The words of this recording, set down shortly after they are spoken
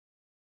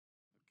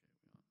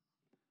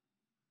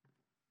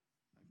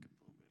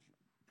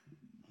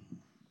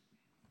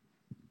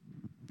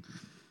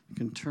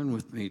can turn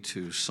with me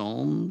to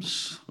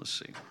Psalms. Let's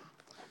see.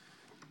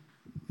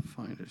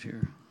 Find it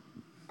here.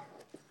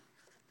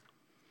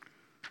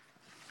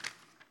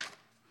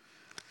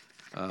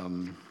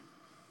 Um,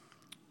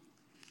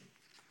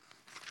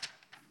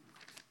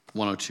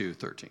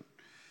 102:13.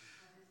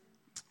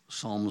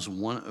 Psalms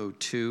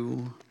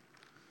 102.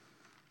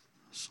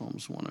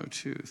 Psalms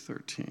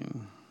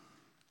 102:13.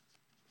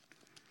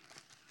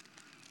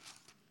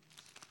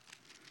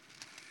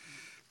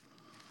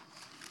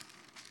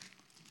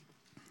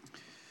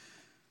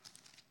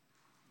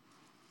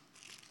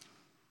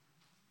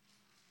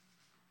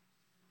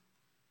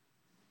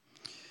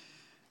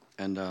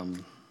 And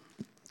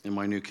in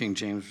my New King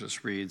James,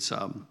 just reads,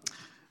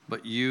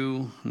 but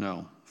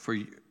for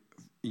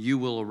you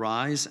will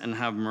arise and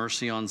have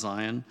mercy on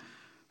Zion,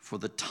 for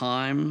the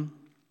time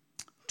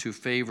to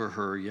favor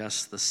her,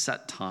 yes, the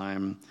set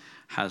time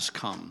has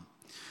come.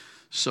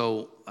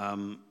 So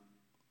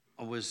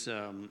I was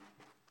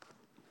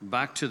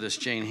back to this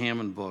Jane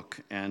Hamon book,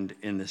 and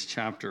in this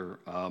chapter,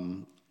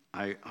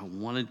 I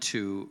wanted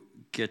to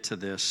get to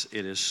this.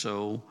 It is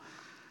so...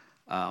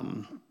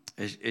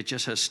 It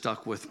just has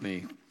stuck with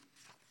me,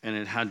 and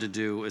it had to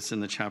do, it's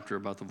in the chapter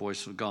about the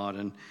voice of God,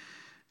 and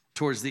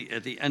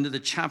at the end of the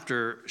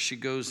chapter, she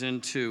goes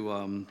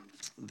into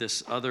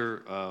this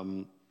other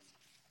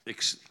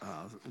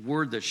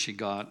word that she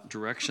got,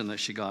 direction that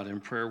she got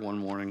in prayer one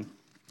morning,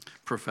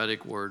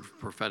 prophetic word,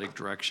 prophetic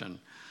direction,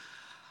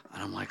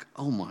 and I'm like,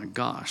 oh my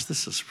gosh,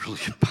 this is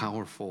really a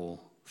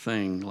powerful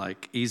thing,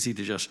 like easy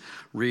to just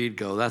read,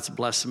 go, that's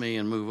bless me,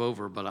 and move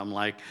over, but I'm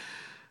like,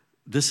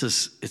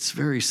 it's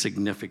very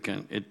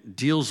significant. It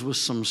deals with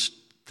some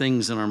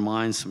things in our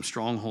mind, some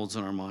strongholds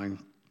in our mind.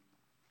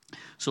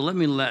 So let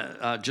me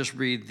just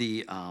read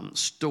the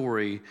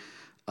story,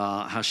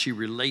 how she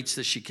relates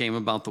that she came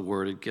about the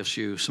word. It gives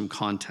you some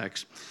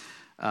context.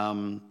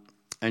 And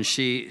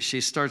she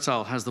starts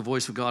out, has the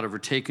voice of God ever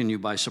taken you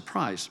by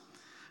surprise?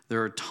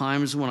 There are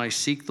times when I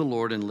seek the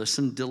Lord and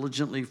listen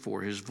diligently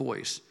for his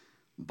voice.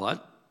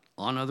 But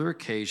on other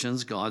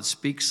occasions, God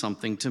speaks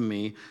something to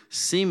me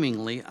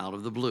seemingly out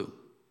of the blue,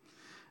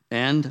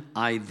 and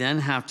I then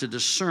have to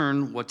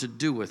discern what to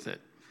do with it.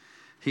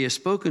 He has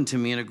spoken to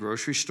me in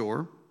grocery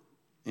stores,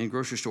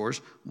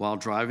 while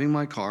driving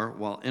my car,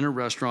 while in a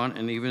restaurant,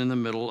 and even in the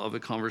middle of a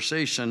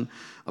conversation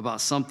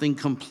about something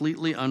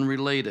completely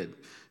unrelated.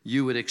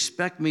 You would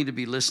expect me to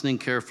be listening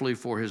carefully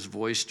for his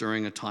voice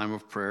during a time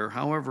of prayer.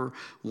 However,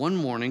 one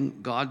morning,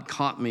 God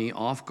caught me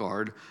off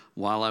guard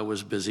while I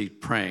was busy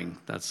praying.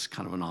 That's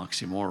kind of an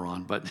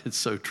oxymoron, but it's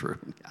so true.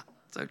 Yeah,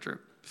 so true.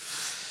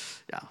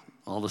 Yeah,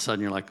 all of a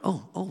sudden you're like,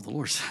 oh, the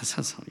Lord says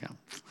something. Yeah.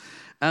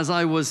 As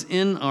I was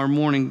in our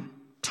morning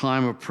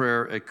time of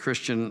prayer at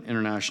Christian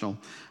International,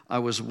 I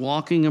was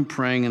walking and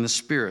praying in the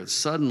Spirit.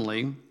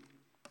 Suddenly,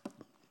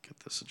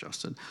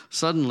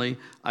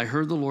 I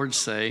heard the Lord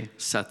say,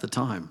 set the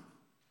time.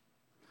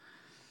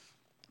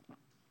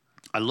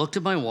 I looked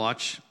at my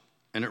watch,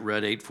 and it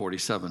read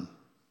 8:47.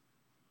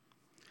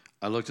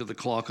 I looked at the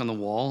clock on the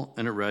wall,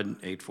 and it read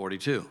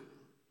 8:42.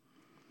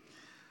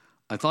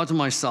 I thought to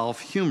myself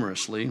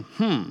humorously,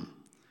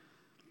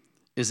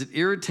 is it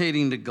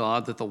irritating to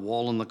God that the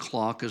wall and the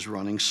clock is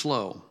running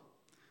slow?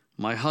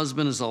 My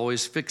husband is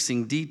always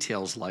fixing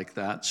details like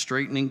that,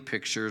 straightening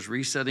pictures,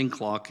 resetting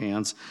clock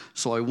hands,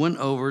 so I went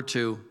over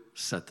to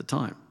set the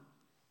time.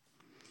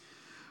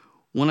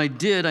 When I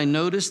did, I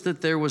noticed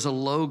that there was a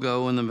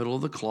logo in the middle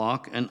of the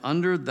clock, and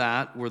under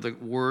that were the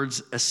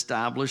words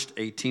established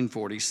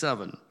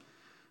 1847.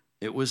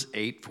 It was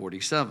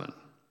 8:47,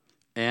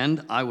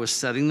 and I was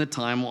setting the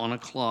time on a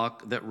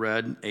clock that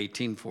read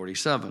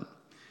 18:47.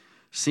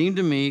 Seemed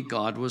to me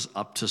God was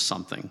up to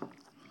something.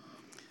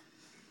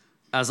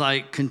 As I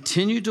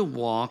continued to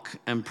walk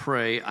and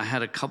pray, I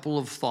had a couple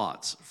of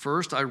thoughts.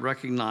 First, I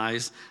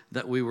recognized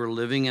that we were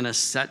living in a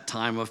set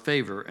time of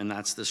favor, and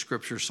that's the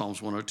scripture,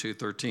 Psalms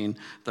 102:13,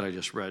 that I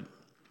just read.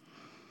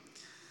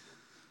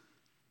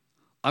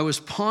 I was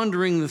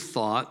pondering the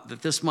thought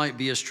that this might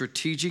be a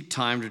strategic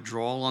time to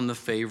draw on the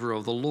favor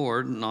of the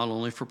Lord, not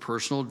only for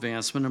personal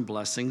advancement and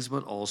blessings,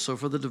 but also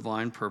for the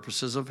divine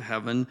purposes of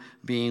heaven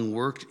being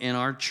worked in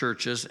our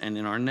churches and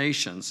in our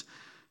nations.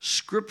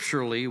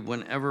 Scripturally,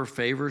 whenever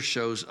favor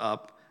shows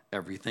up,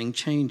 everything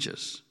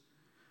changes.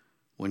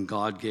 When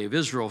God gave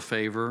Israel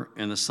favor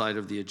in the sight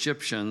of the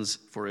Egyptians,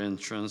 for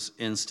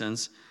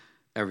instance,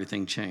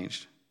 everything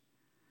changed.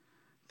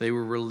 They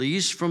were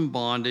released from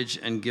bondage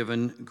and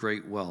given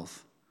great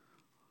wealth,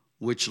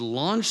 which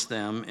launched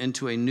them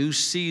into a new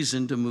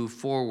season to move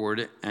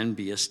forward and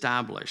be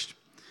established.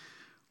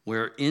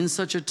 We're in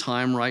such a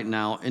time right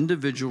now,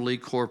 individually,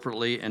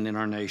 corporately, and in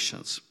our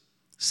nations.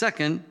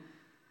 Second,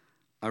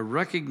 I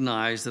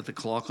recognized that the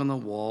clock on the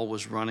wall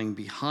was running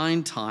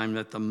behind time,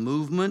 that the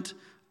movement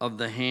of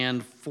the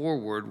hand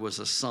forward was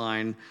a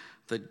sign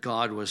that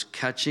God was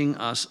catching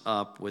us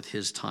up with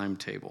his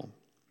timetable.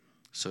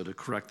 So to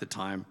correct the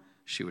time,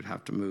 she would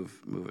have to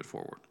move it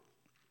forward.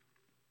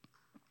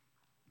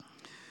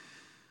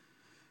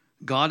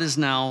 God is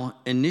now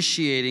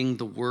initiating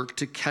the work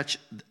to catch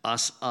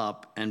us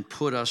up and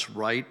put us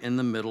right in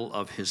the middle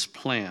of his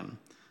plan.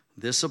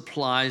 This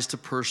applies to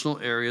personal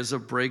areas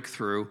of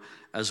breakthrough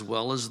as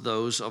well as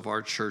those of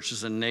our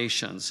churches and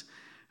nations,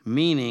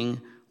 meaning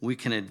we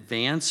can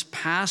advance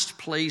past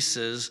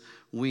places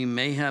we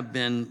may have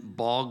been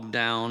bogged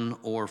down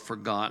or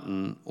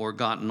forgotten or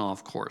gotten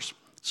off course.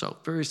 So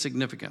very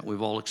significant.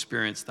 We've all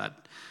experienced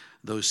that.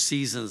 Those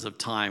seasons of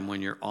time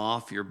when you're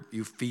off,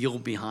 you feel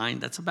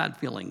behind. That's a bad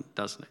feeling,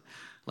 doesn't it?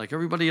 Like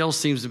everybody else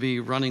seems to be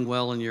running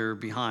well and you're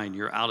behind.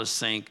 You're out of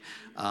sync,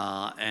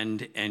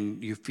 and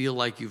you feel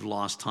like you've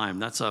lost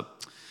time. I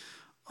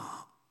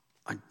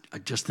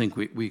just think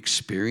we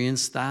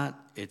experience that.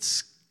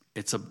 It's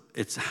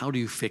how do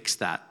you fix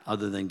that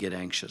other than get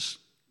anxious,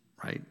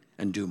 right,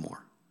 and do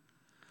more,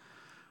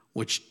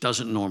 which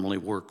doesn't normally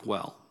work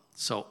well.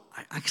 So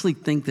I actually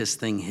think this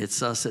thing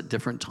hits us at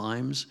different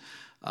times.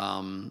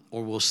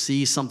 Or we'll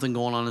see something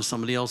going on in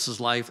somebody else's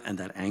life and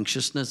that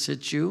anxiousness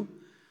hits you.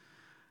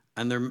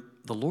 And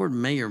the Lord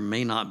may or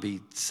may not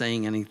be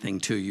saying anything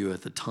to you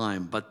at the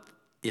time. But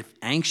if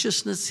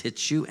anxiousness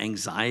hits you,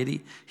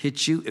 anxiety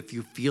hits you, if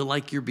you feel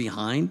like you're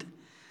behind,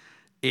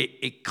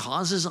 it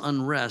causes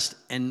unrest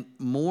and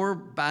more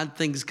bad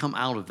things come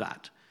out of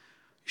that.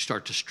 You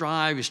start to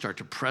strive, you start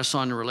to press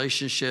on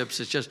relationships.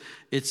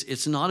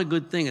 It's not a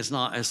good thing. It's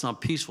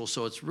not peaceful.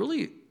 So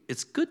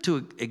it's good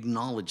to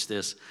acknowledge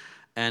this.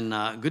 And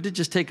good to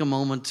just take a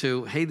moment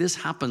to, hey, this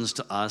happens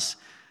to us.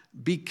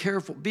 Be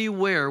careful, be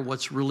aware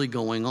what's really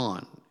going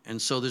on.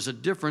 And so there's a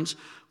difference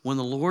when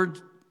the Lord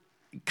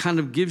kind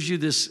of gives you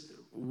this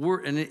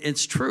word, and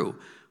it's true.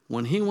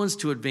 When he wants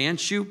to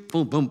advance you,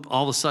 boom, boom,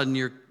 all of a sudden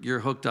you're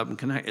hooked up and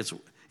connected.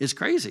 It's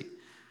crazy.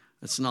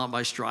 It's not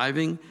by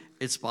striving,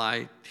 it's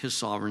by his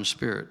sovereign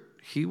spirit.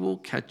 He will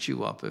catch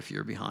you up if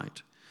you're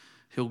behind.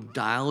 He'll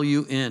dial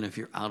you in if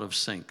you're out of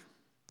sync.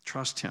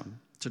 Trust him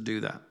to do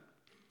that.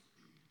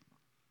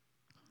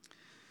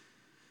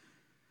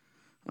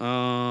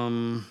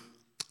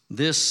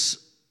 This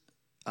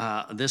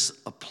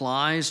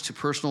applies to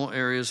personal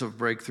areas of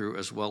breakthrough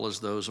as well as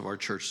those of our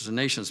churches and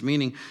nations,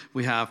 meaning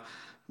we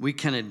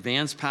can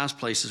advance past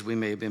places we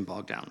may have been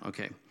bogged down.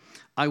 Okay.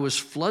 I was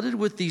flooded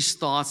with these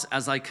thoughts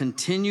as I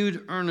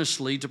continued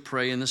earnestly to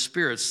pray in the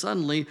Spirit.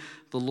 Suddenly,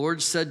 the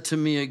Lord said to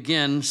me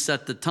again,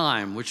 set the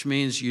time, which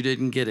means you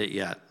didn't get it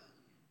yet.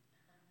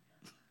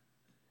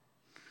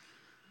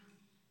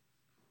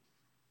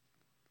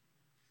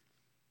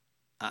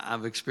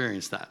 I've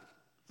experienced that.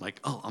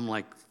 I'm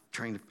I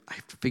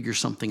have to figure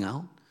something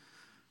out.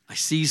 I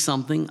see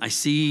something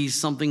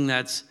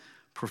that's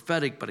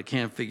prophetic, but I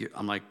can't figure.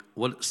 I'm like,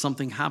 what?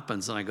 Something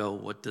happens, and I go,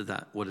 what does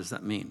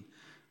that mean?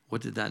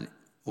 What did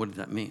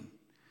that mean?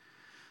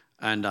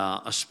 And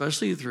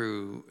especially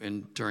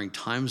during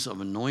times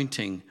of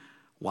anointing,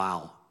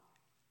 wow,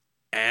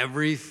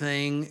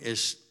 everything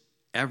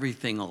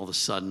all of a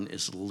sudden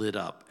is lit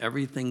up.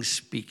 Everything's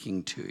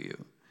speaking to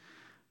you.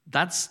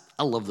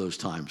 I love those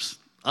times.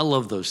 I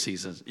love those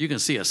seasons. You can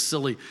see a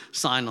silly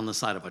sign on the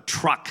side of a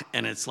truck,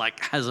 and it's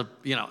like has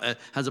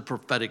a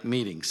prophetic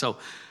meaning. So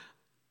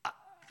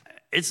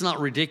it's not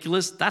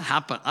ridiculous. That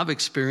happened. I've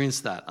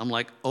experienced that. I'm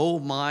like, oh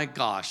my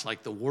gosh!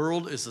 Like the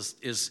world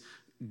is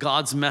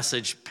God's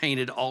message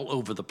painted all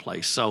over the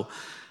place. So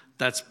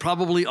that's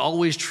probably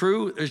always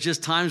true. There's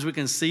just times we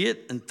can see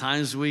it, and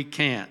times we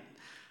can't.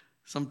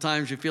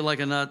 Sometimes you feel like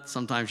a nut.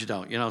 Sometimes you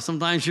don't.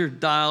 Sometimes you're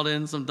dialed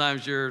in.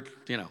 Sometimes you're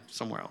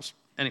somewhere else.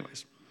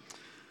 Anyways.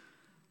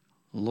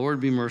 Lord,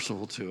 be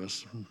merciful to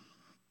us.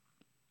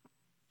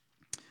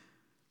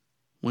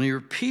 When he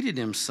repeated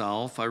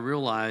himself, I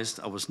realized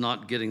I was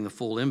not getting the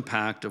full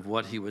impact of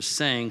what he was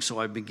saying, so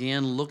I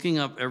began looking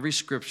up every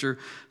scripture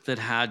that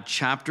had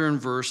chapter and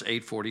verse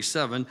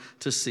 847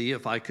 to see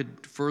if I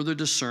could further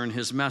discern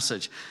his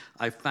message.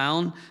 I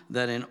found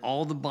that in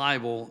all the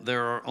Bible,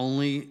 there are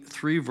only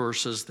 3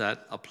 verses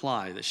that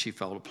she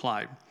felt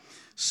applied.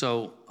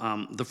 So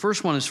the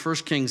first one is 1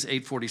 Kings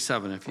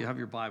 8:47. If you have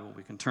your Bible,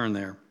 we can turn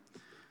there.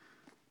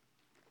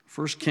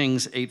 1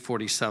 Kings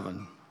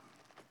 8:47.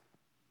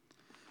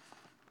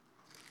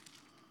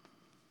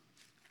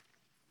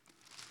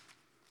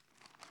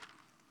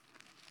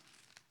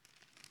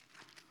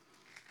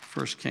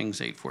 First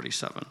Kings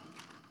 8:47.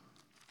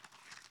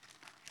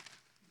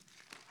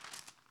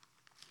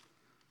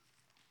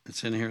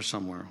 It's in here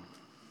somewhere.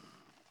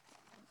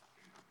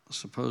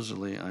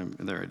 Supposedly, I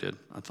did.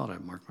 I thought I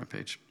marked my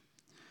page.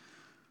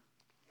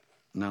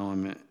 Now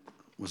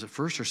was it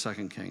 1st or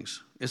 2nd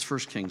Kings? It's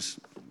 1 Kings.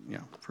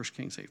 Yeah, 1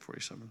 Kings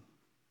 8:47.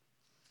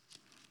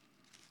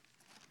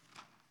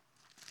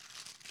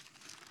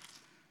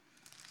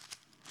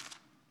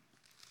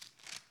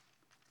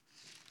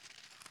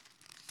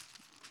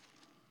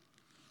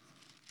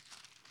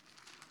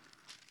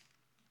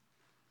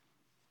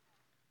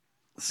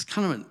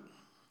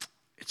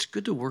 It's it's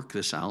good to work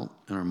this out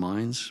in our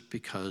minds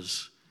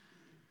because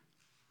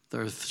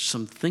there are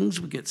some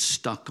things we get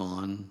stuck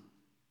on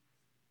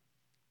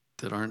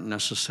that aren't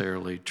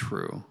necessarily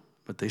true,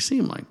 but they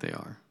seem like they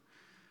are.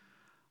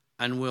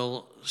 And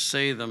we'll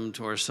say them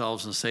to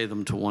ourselves and say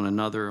them to one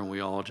another, and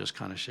we all just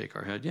kind of shake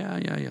our head, yeah.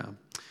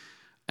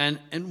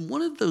 And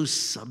one of those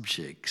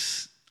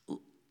subjects,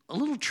 a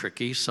little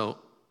tricky, so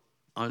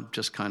I'll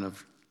just kind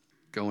of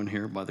go in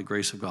here by the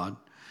grace of God,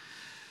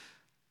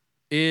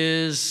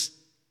 is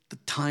the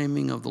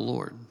timing of the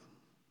Lord.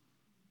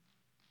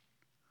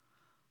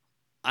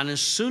 And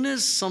as soon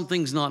as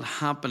something's not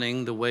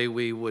happening the way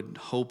we would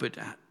hope it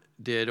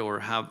did or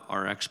have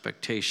our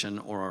expectation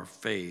or our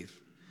faith,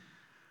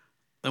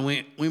 then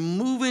we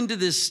move into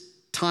this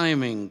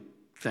timing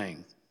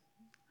thing.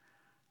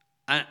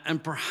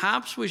 And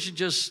perhaps we should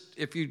just,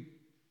 if you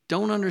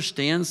don't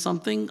understand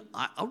something,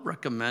 I'll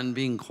recommend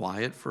being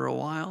quiet for a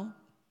while.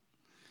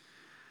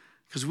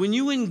 Because when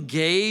you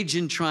engage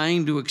in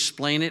trying to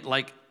explain it,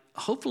 like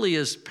hopefully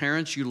as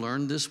parents you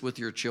learn this with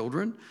your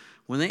children,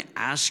 when they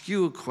ask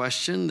you a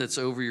question that's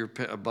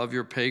above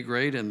your pay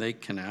grade and they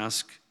can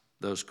ask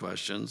those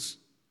questions,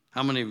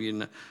 how many of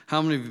you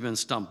have been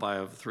stumped by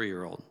a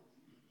 3-year-old?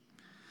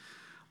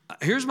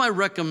 Here's my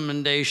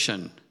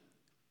recommendation.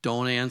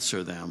 Don't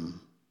answer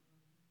them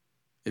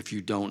if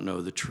you don't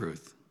know the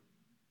truth.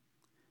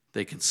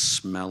 They can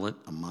smell it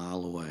a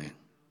mile away.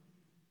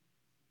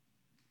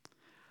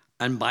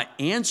 And by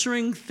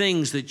answering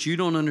things that you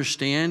don't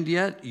understand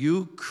yet,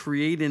 you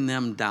create in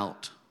them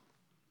doubt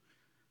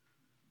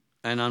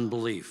and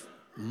unbelief.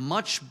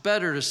 Much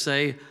better to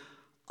say,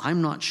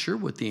 I'm not sure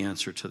what the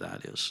answer to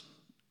that is.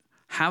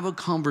 Have a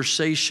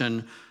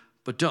conversation,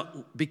 but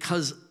don't,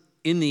 because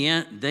in the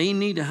end, they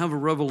need to have a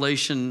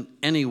revelation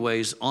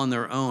anyways on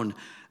their own,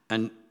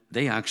 and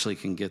they actually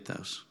can get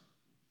those.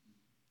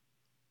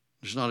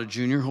 There's not a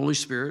junior Holy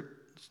Spirit.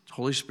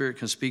 Holy Spirit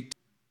can speak.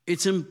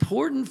 It's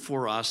important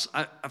for us.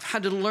 I've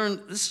had to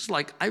learn, this is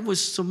like, I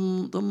was the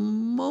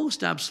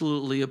most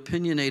absolutely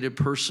opinionated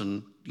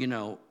person,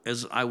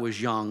 as I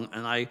was young,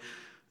 and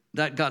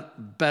that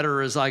got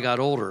better as I got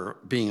older,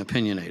 being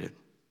opinionated.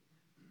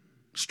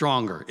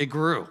 Stronger. It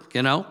grew,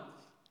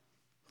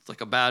 It's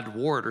like a bad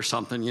wart or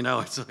something,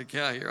 It's like,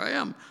 yeah, here I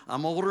am.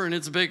 I'm older and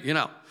it's big,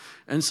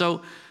 And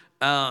so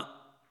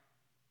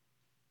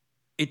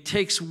it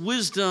takes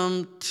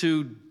wisdom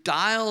to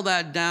dial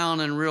that down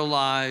and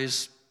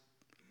realize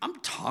I'm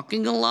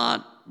talking a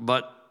lot,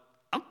 but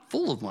I'm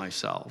full of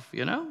myself,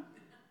 I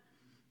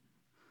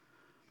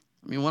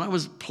mean, when I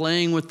was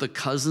playing with the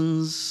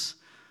cousins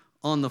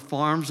on the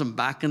farms and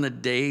back in the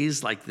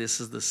days, like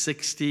this is the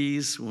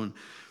 60s, when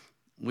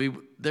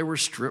there were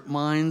strip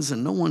mines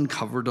and no one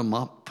covered them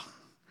up.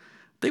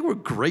 They were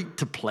great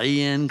to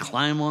play in,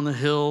 climb on the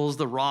hills,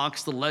 the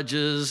rocks, the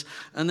ledges,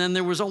 and then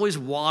there was always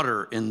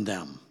water in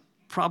them,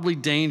 probably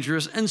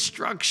dangerous, and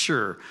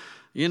structure.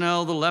 The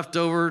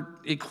leftover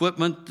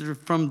equipment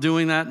from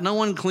doing that, no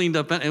one cleaned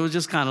up. It was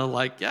just kind of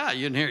like, yeah,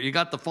 you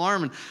got the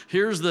farm, and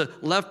here's the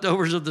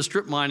leftovers of the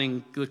strip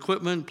mining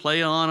equipment,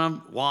 play on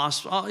them,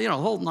 wasps,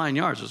 whole 9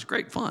 yards. It was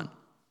great fun.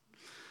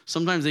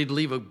 Sometimes they'd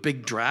leave a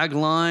big drag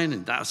line,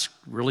 and that's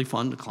really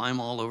fun to climb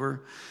all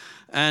over.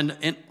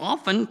 And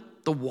often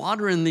the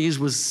water in these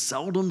was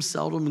seldom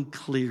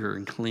clear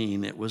and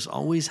clean. It was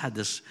always had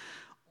this,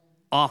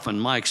 often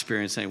my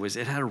experience anyways,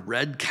 it had a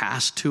red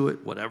cast to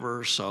it,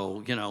 whatever.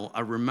 So, I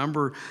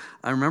remember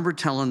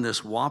telling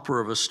this whopper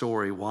of a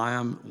story. Why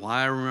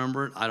I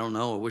remember it, I don't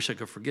know. I wish I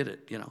could forget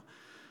it,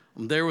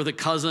 I'm there with a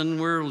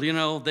cousin where,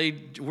 they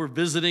were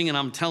visiting, and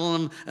I'm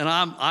telling them, and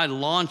I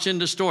launch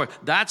into story.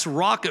 That's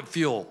rocket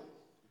fuel.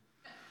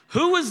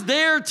 Who was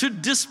there to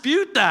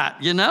dispute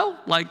that,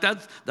 Like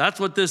that's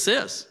what this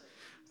is.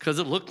 Because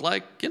it looked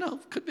like,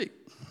 could be.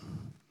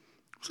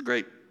 It's a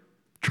great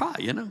try,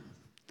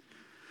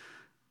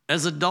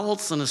 As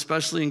adults, and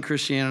especially in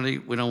Christianity,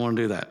 we don't want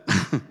to do that.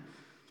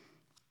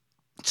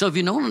 So if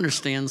you don't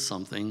understand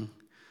something,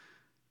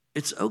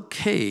 it's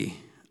okay.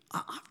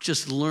 I've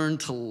just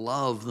learned to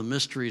love the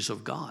mysteries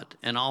of God.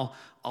 And I'll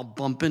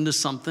bump into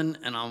something,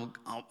 and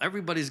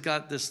everybody's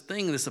got this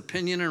thing, this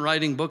opinion, and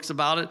writing books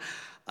about it.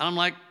 And I'm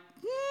like,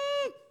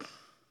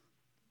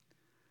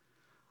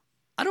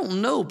 I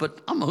don't know,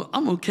 but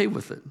I'm okay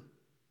with it.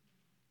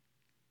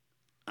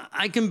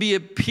 I can be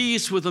at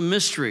peace with a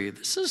mystery.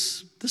 This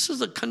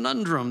is a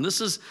conundrum.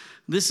 This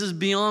is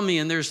beyond me,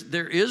 and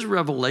there is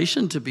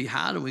revelation to be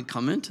had, and we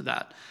come into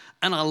that.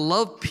 And I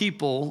love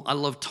people. I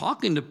love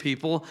talking to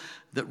people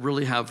that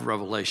really have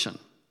revelation.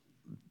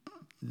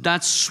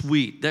 That's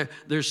sweet.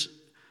 There's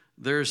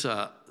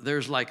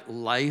like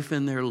life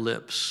in their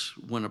lips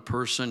when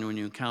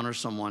you encounter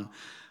someone,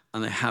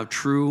 and they have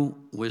true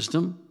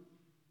wisdom,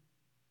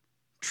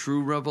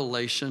 true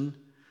revelation.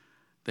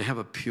 They have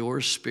a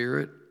pure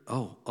spirit.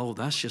 Oh,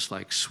 that's just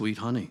like sweet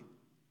honey.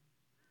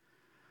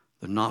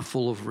 They're not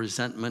full of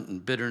resentment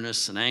and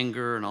bitterness and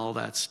anger and all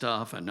that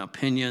stuff and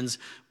opinions.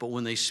 But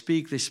when they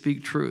speak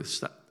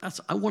truths.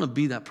 I want to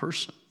be that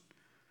person.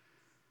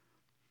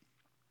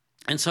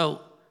 And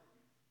so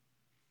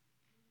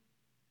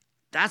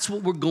that's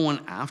what we're going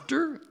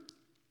after.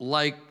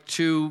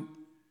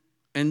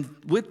 And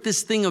with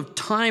this thing of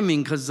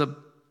timing, because it's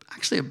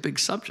actually a big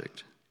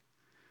subject.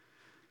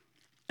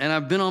 And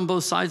I've been on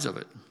both sides of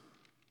it.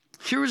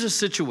 Here is a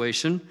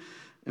situation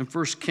in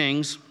 1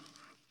 Kings,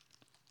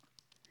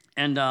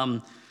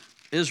 and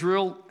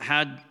Israel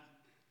had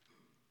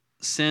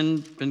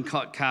sinned, been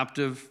caught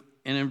captive.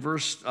 And in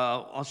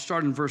I'll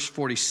start in verse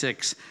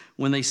 46.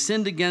 When they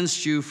sinned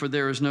against you, for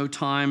there is no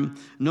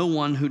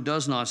one who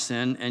does not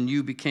sin, and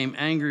you became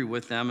angry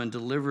with them and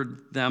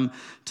delivered them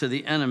to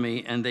the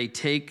enemy, and they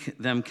take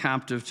them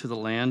captive to the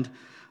land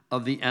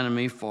of the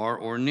enemy, far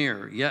or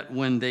near. Yet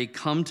when they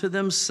come to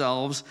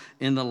themselves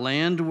in the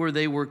land where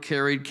they were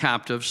carried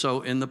captive,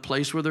 so in the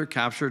place where they're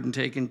captured and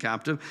taken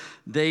captive,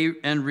 they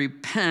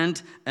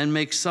repent and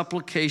make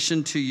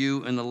supplication to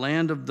you in the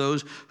land of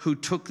those who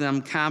took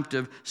them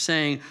captive,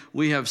 saying,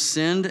 we have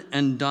sinned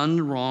and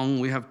done wrong,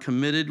 we have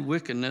committed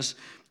wickedness.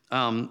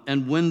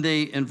 And when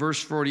they, in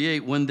verse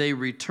 48, when they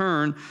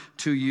return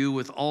to you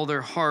with all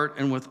their heart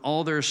and with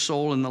all their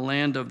soul in the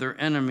land of their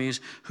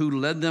enemies, who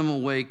led them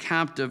away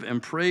captive,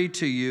 and pray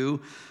to you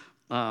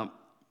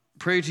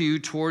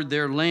toward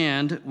their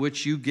land,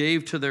 which you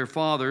gave to their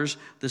fathers,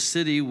 the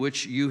city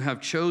which you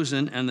have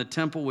chosen, and the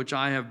temple which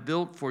I have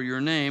built for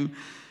your name,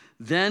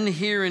 then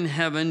hear in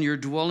heaven, your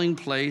dwelling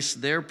place,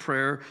 their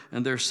prayer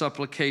and their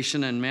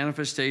supplication and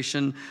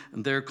manifestation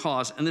and their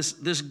cause. And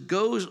this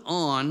goes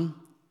on.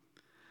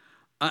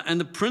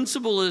 And the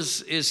principle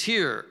is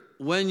here.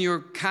 When you're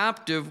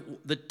captive,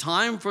 the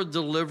time for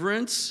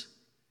deliverance,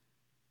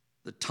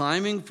 the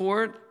timing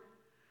for it,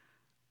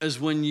 is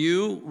when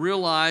you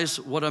realize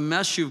what a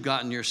mess you've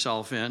gotten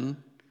yourself in,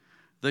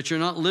 that you're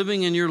not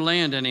living in your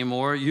land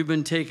anymore, you've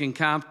been taken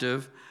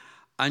captive,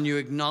 and you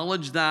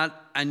acknowledge that,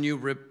 and you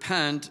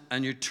repent,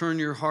 and you turn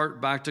your heart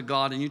back to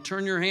God, and you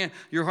turn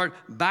your heart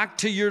back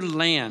to your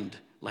land.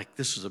 Like,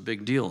 this is a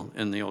big deal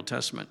in the Old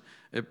Testament.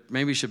 It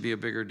maybe should be a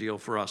bigger deal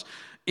for us.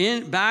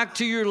 Back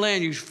to your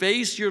land, you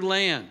face your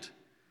land,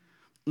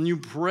 and you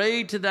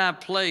pray to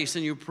that place,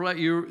 and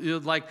you're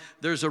like,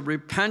 there's a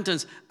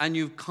repentance, and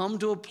you've come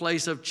to a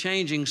place of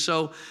changing.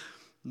 So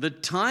the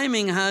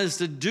timing has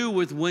to do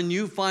with when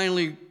you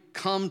finally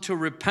come to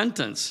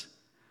repentance.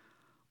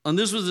 And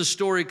this was the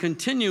story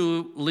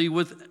continually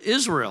with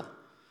Israel.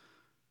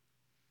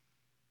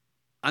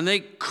 And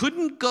they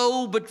couldn't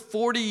go but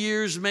 40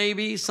 years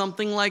maybe,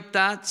 something like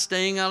that,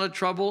 staying out of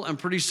trouble. And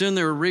pretty soon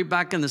they were right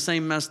back in the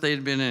same mess they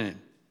had been in.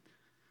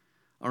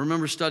 I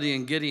remember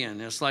studying Gideon.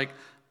 It's like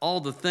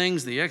all the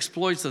things, the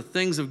exploits, the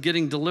things of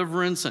getting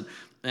deliverance,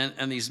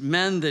 and these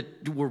men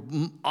that were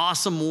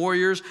awesome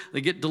warriors,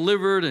 they get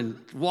delivered and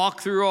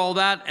walk through all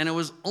that. And it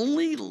was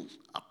only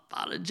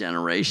about a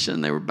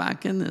generation they were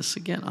back in this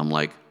again. I'm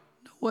like,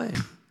 no way.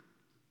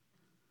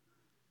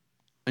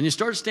 And you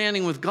start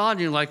standing with God,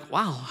 and you're like,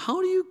 wow,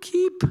 how do you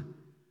keep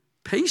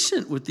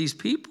patient with these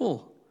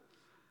people?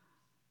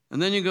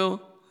 And then you go,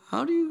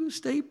 how do you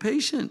stay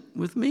patient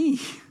with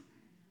me?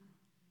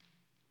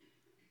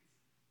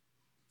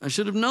 I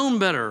should have known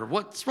better.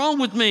 What's wrong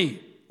with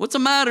me? What's the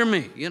matter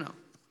with me?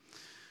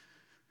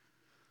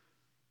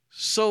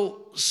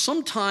 So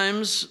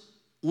sometimes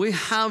we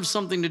have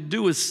something to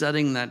do with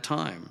setting that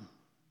time.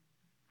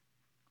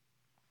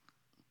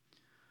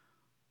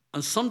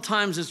 And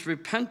sometimes it's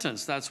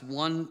repentance. That's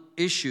one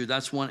issue.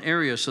 That's one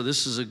area. So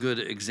this is a good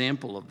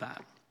example of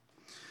that.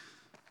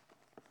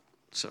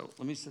 So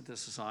let me set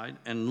this aside,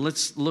 and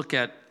let's look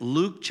at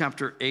Luke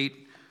chapter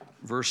 8,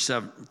 verse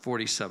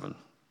 47.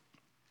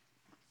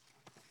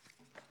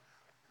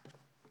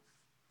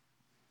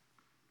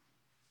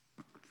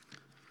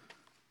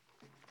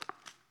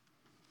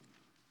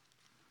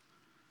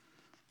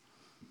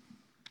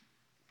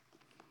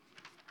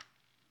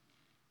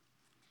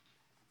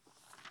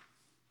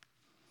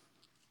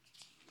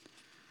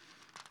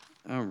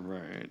 All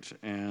right,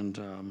 and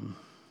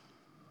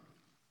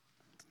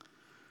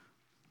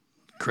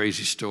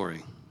crazy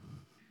story,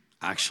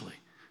 actually.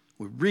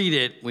 We read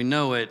it, we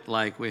know it,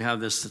 like we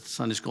have this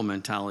Sunday school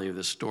mentality of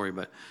this story,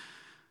 but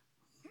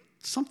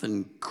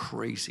something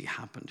crazy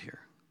happened here.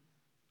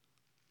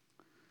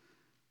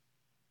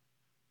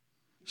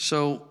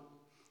 So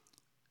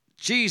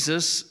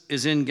Jesus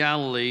is in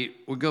Galilee.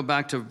 We go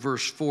back to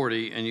verse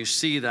 40, and you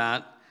see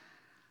that.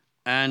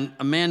 And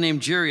a man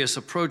named Jairus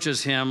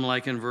approaches him,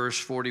 like in verse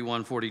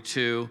 41,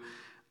 42,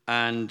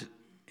 and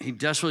he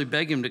desperately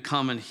begged him to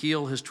come and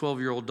heal his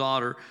 12-year-old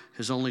daughter,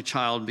 his only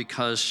child,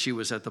 because she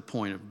was at the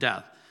point of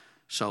death.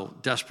 So,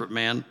 desperate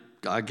man,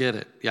 I get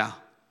it, yeah.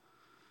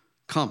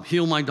 Come,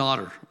 heal my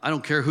daughter. I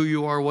don't care who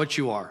you are, what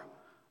you are.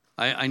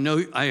 I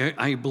know,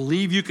 I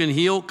believe you can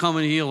heal, come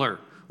and heal her.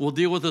 We'll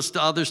deal with this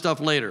other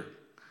stuff later.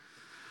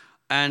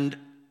 And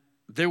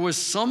there was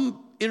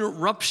some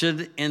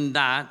interruption in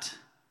that,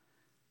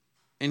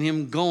 in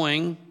him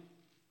going.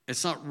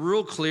 It's not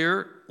real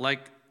clear, like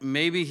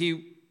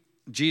maybe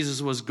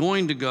Jesus was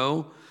going to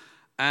go,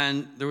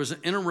 and there was an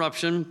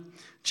interruption.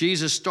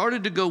 Jesus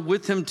started to go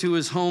with him to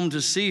his home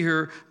to see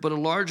her, but a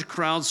large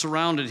crowd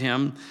surrounded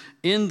him.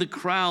 In the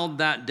crowd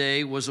that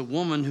day was a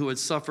woman who had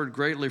suffered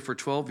greatly for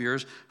 12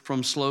 years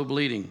from slow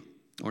bleeding.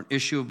 or an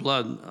issue of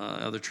blood,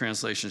 other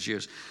translations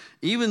use.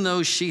 Even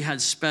though she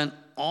had spent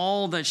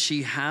all that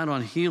she had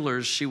on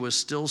healers, she was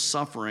still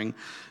suffering.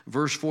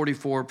 Verse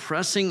 44,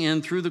 pressing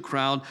in through the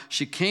crowd,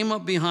 she came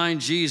up behind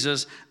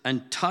Jesus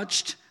and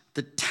touched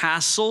the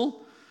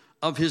tassel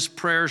of his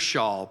prayer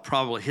shawl,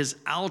 probably his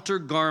outer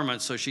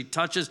garment. So she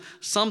touches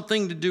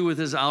something to do with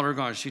his outer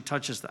garment. She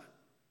touches that.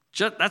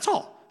 That's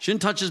all. She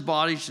didn't touch his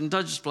body. She didn't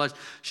touch his flesh.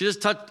 She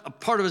just touched a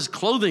part of his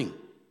clothing.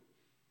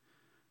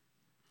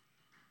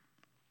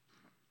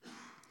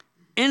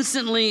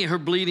 Instantly, her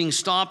bleeding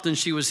stopped and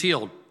she was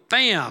healed.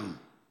 Bam!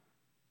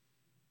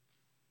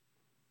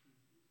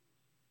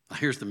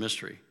 Here's the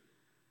mystery.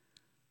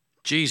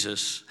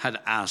 Jesus had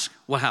to ask,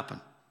 what happened?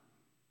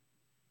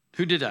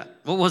 Who did that?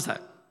 What was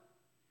that?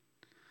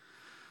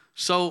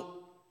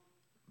 So,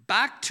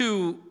 back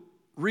to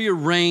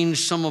rearrange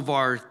some of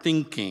our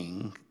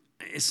thinking.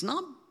 It's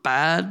not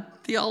bad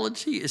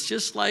theology. It's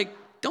just like,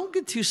 don't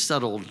get too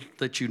settled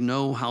that you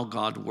know how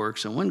God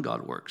works and when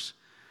God works.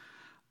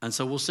 And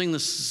so we'll sing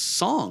this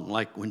song,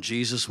 like when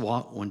Jesus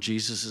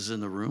is in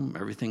the room,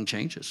 everything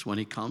changes. When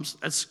he comes,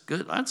 that's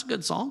good. That's a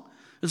good song.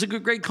 It's a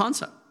great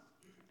concept.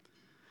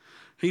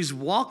 He's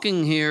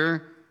walking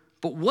here,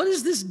 but what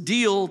is this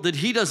deal that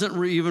he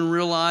doesn't even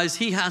realize?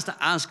 He has to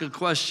ask a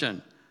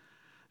question.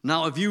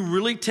 Now, if you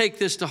really take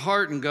this to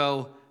heart and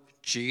go,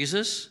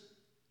 Jesus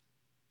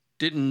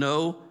didn't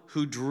know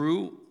who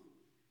drew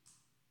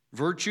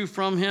virtue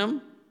from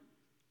him,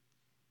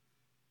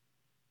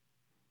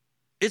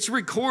 it's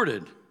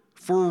recorded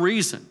for a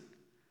reason.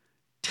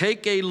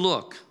 Take a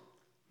look.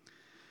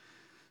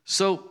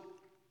 So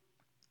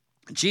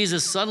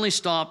Jesus suddenly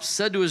stopped,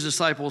 said to his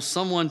disciples,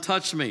 someone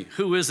touched me.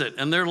 Who is it?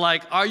 And they're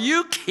like, are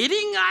you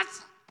kidding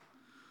us?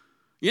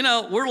 You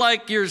know, we're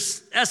like your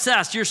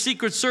SS, your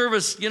Secret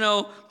Service,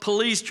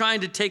 police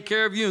trying to take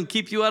care of you and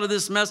keep you out of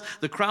this mess.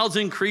 The crowd's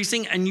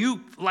increasing and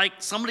you, like,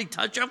 somebody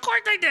touched you. Of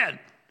course they did.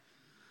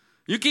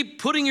 You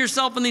keep putting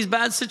yourself in these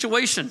bad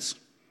situations.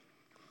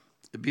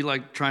 It'd be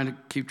like trying to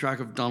keep track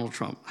of Donald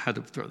Trump. I had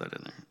to throw that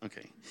in there.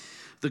 Okay.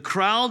 The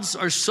crowds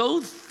are so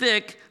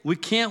thick, we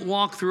can't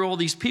walk through all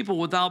these people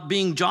without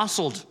being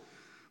jostled,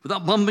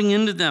 without bumping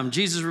into them.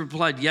 Jesus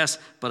replied, yes,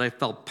 but I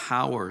felt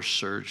power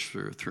surge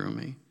through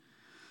me.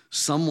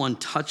 Someone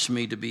touched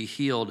me to be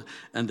healed,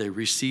 and they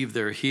received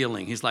their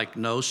healing. He's like,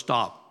 no,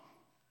 stop.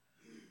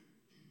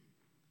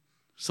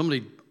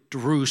 Somebody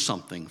drew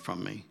something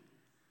from me.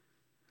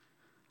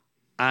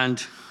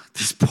 And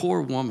this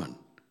poor woman,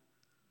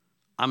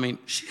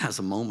 she has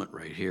a moment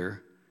right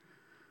here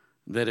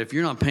that if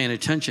you're not paying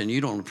attention, you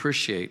don't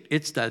appreciate.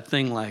 It's that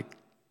thing like,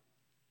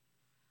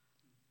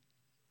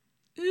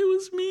 it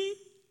was me.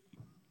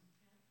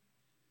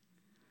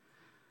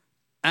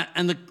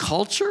 And the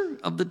culture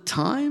of the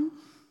time,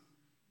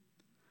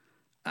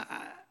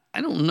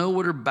 I don't know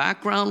what her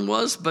background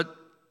was, but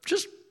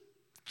just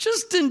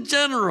in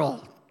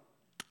general,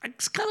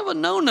 it's kind of a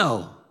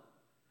no-no.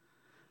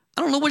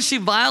 I don't know what she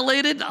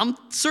violated.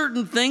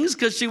 Certain things,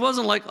 because she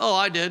wasn't like, oh,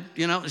 I did.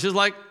 She was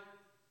like,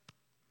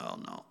 oh,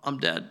 no, I'm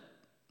dead.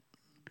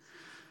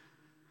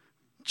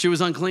 She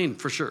was unclean,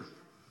 for sure.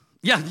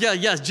 Yeah,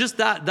 just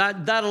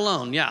that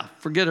alone. Yeah,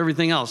 forget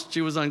everything else.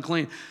 She was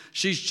unclean.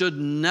 She should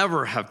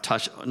never have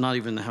touched, not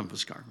even the hem of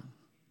his garment.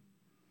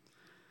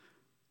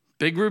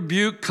 Big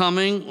rebuke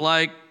coming,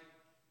 like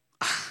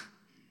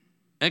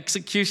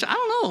execution. I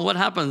don't know what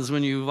happens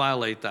when you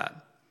violate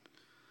that.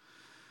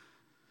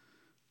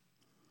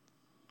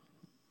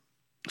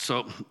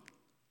 So,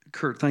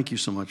 Kurt, thank you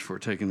so much for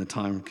taking the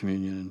time of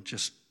communion and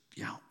just,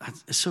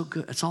 it's so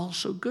good. It's all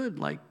so good.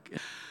 Like,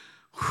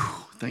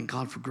 thank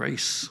God for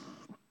grace,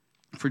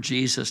 for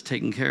Jesus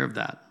taking care of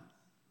that.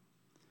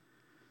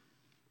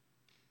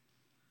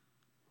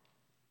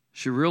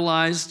 She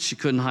realized she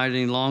couldn't hide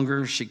any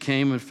longer. She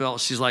came and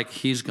felt, she's like,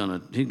 he's gonna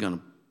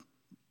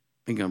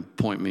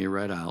point me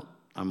right out.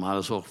 I might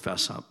as well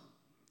fess up.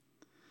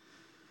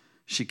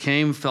 She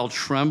came, fell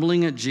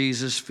trembling at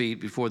Jesus' feet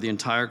before the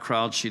entire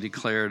crowd. She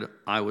declared,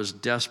 I was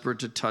desperate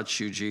to touch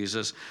you,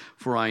 Jesus,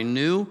 for I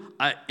knew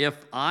if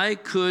I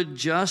could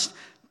just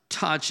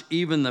touch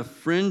even the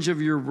fringe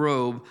of your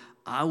robe,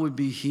 I would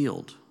be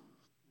healed.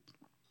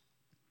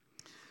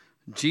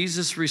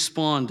 Jesus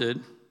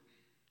responded,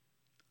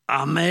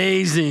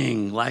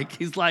 amazing.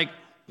 He's like,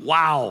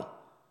 wow.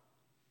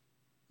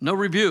 No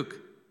rebuke.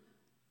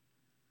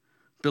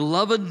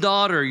 Beloved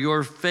daughter,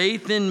 your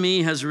faith in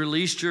me has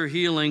released your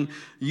healing.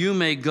 You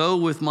may go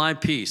with my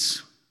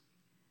peace.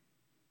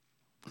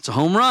 It's a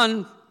home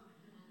run.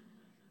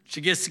 She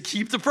gets to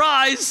keep the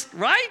prize,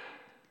 right?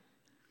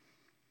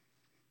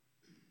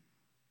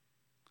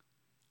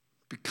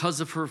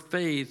 Because of her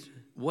faith,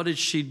 what did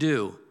she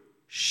do?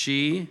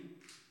 She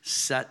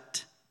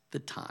set the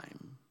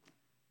time.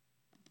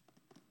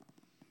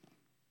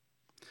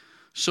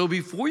 So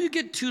before you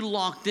get too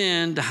locked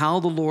in to how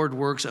the Lord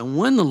works and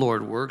when the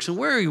Lord works and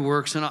where he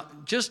works, and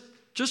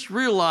just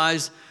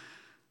realize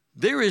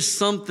there is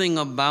something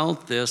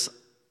about this.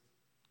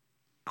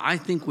 I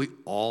think we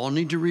all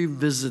need to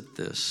revisit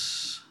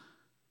this.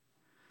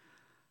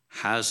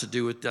 Has to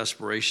do with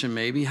desperation,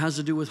 maybe. Has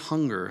to do with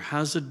hunger.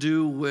 Has to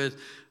do with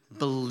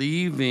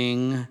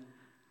believing.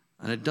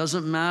 And it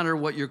doesn't matter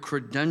what your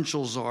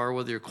credentials are,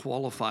 whether you're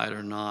qualified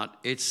or not.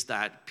 It's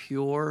that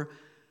pure,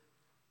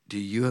 do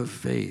you have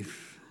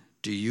faith?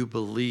 Do you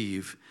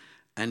believe?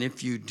 And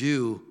if you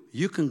do,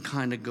 you can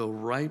kind of go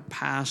right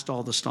past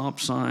all the stop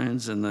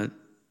signs and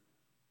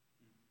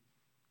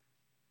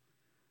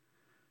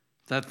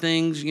that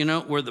things,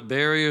 where the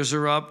barriers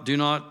are up, do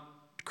not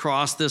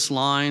cross this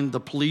line, the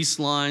police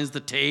lines,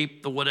 the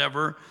tape, the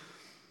whatever.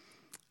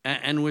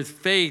 And with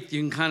faith, you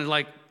can kind of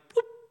like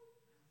whoop,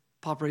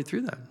 pop right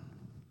through that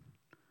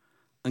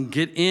and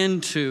get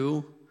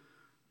into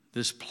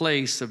this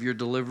place of your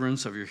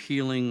deliverance, of your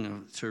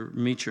healing, to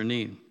meet your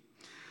need.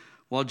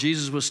 While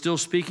Jesus was still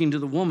speaking to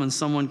the woman,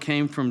 someone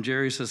came from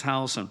Jairus'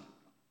 house. And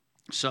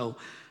so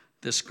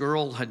this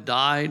girl had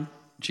died.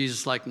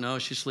 Jesus like, no,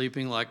 she's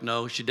sleeping. Like,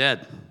 no, she's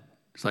dead.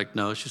 It's like,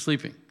 no, she's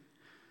sleeping.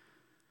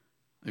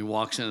 He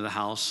walks into the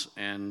house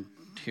and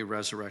he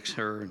resurrects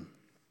her. And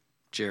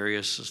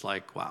Jairus is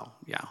like, wow,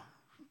 yeah,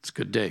 it's a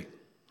good day,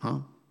 huh?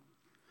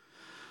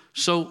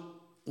 So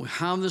we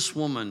have this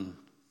woman,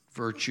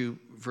 virtue.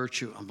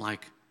 I'm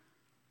like,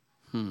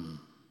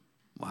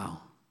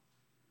 wow.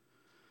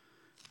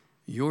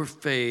 Your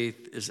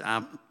faith is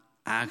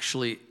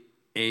actually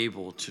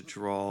able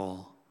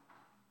to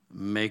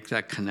make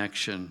that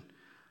connection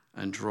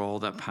and draw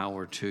that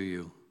power to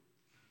you.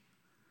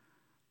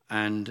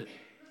 And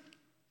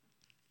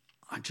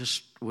I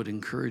just would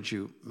encourage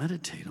you,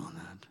 meditate on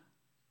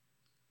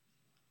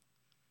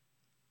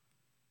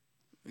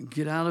that.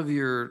 Get out of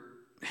your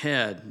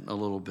head a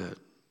little bit.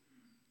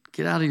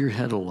 Get out of your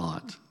head a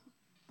lot.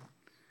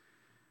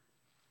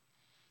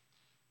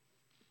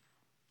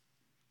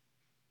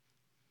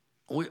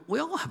 We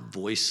all have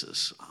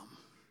voices.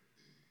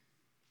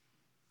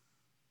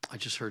 I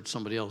just heard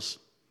somebody else.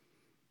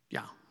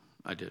 Yeah,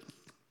 I did.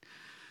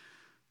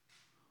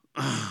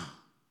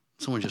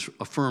 Someone just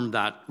affirmed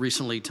that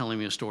recently, telling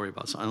me a story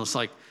about something. And it's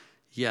like,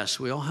 yes,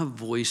 we all have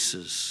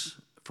voices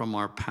from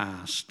our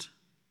past.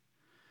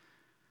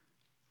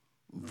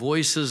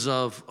 Voices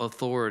of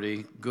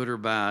authority, good or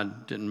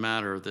bad, didn't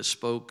matter, that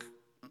spoke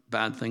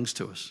bad things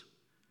to us,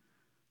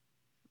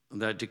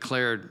 that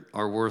declared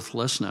our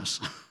worthlessness,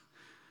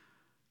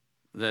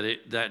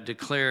 that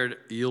declared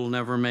you'll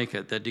never make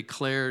it, that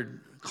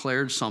declared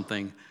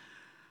something.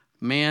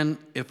 Man,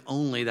 if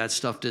only that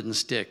stuff didn't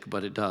stick,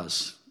 but it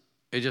does.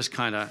 It just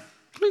kind of,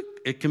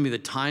 it can be the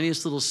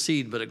tiniest little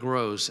seed, but it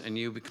grows, and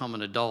you become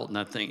an adult, and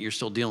that thing, you're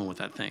still dealing with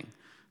that thing,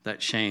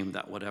 that shame,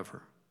 that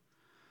whatever.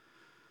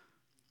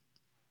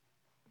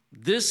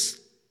 This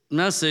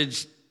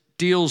message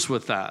deals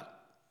with that.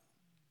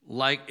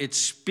 Like it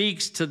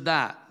speaks to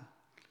that.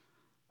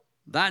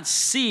 That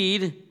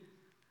seed,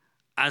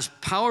 as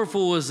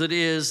powerful as it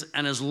is,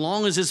 and as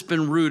long as it's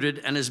been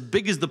rooted, and as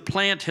big as the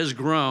plant has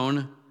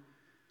grown,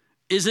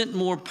 isn't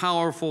more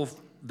powerful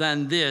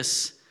than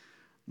this,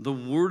 the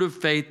word of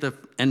faith,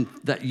 and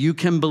that you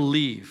can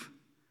believe,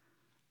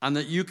 and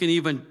that you can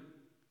even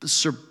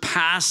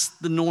surpass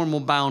the normal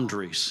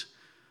boundaries.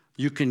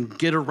 You can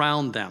get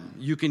around them.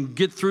 You can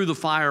get through the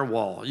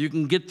firewall. You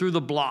can get through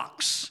the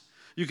blocks.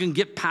 You can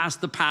get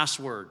past the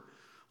password.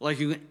 Like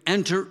you can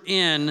enter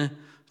in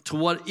to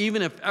what,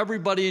 even if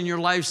everybody in your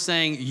life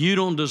saying, you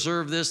don't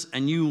deserve this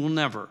and you will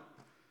never.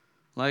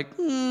 Like,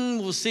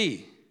 we'll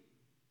see.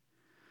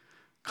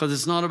 Because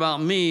it's not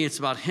about me, it's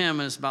about him,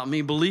 and it's about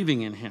me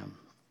believing in him.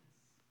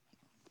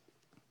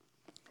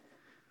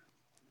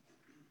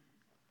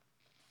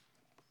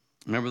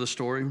 Remember the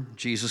story?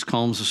 Jesus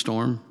calms the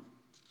storm.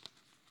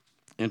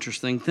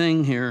 Interesting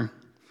thing here.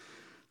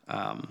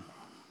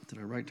 Did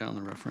I write down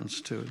the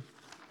reference to it?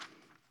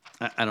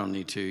 I don't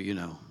need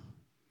to,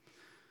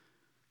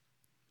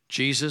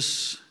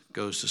 Jesus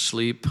goes to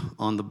sleep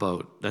on the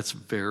boat. That's a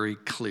very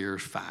clear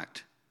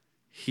fact.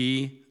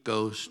 He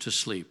goes to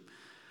sleep.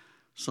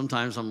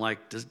 Sometimes I'm like,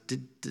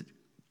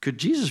 could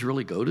Jesus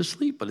really go to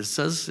sleep? But it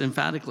says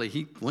emphatically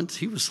he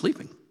was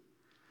sleeping.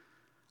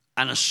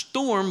 And a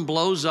storm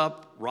blows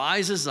up,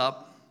 rises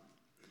up,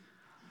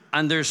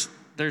 and there's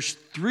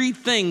three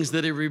things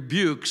that he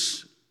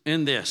rebukes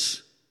in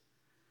this.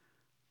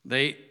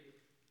 They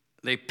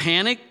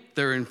panic,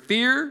 they're in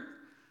fear,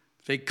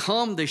 they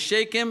come, they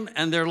shake him,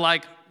 and they're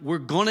like, we're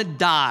gonna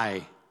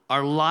die.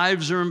 Our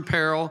lives are in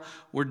peril,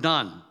 we're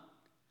done.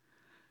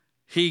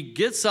 He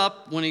gets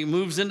up when he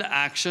moves into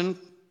action,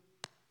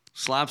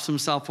 slaps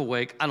himself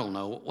awake. I don't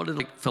know, what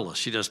did Phyllis?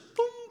 She just,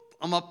 boom,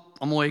 I'm up,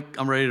 I'm awake,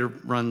 I'm ready to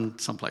run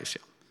someplace.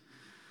 Yeah.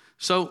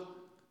 So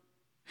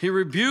he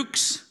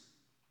rebukes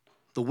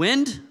the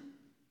wind,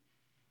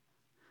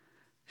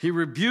 he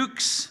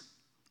rebukes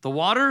the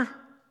water,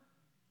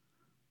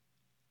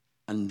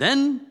 and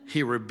then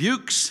he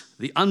rebukes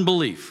the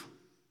unbelief.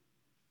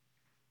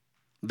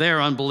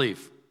 Their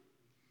unbelief.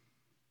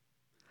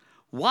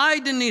 Why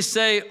didn't he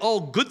say, oh,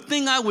 good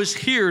thing I was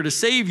here to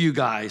save you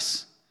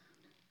guys?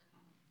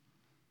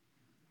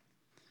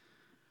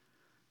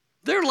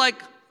 They're like,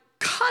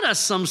 cut us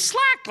some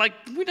slack. Like,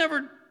 we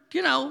never,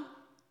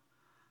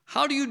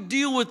 How do you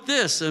deal with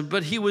this?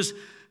 But he was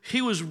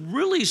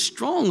really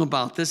strong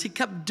about this. He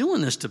kept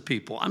doing this to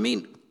people. I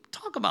mean,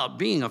 talk about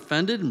being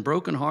offended and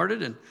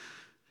brokenhearted and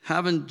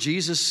having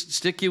Jesus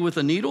stick you with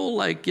a needle.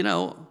 Like,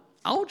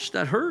 ouch,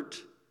 that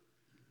hurt.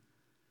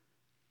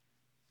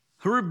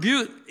 Her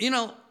rebuke,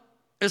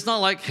 it's not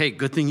like, hey,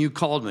 good thing you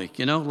called me.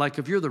 Like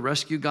if you're the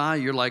rescue guy,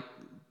 you're like,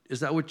 is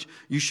that what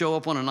you show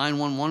up on a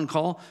 911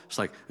 call? It's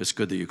like, it's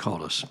good that you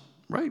called us,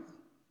 right?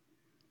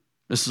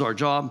 This is our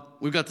job.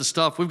 We've got the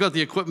stuff. We've got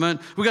the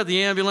equipment. We've got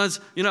the ambulance.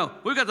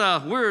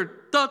 We're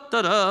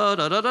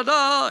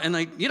da-da-da-da-da-da.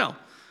 And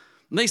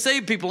they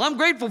save people. I'm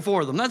grateful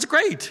for them. That's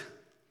great.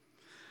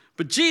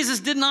 But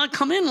Jesus did not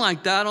come in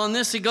like that on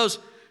this. He goes,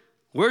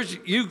 where's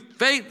you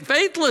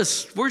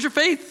faithless? Where's your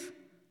faith?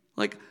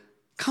 Like,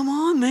 come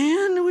on,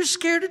 man. We're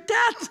scared to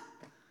death.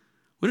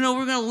 We don't know if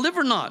we're going to live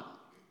or not.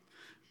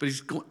 But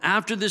he's going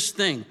after this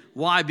thing.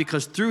 Why?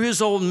 Because through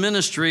his old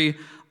ministry,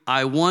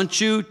 I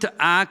want you to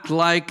act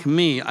like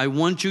me. I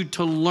want you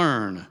to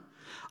learn.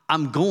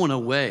 I'm going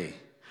away.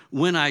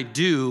 When I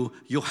do,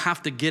 you'll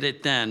have to get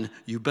it then.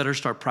 You better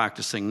start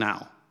practicing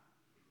now.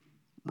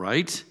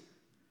 Right?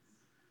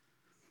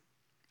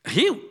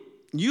 You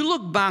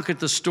look back at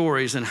the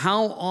stories and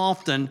how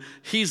often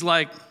he's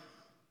like,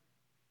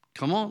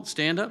 come on,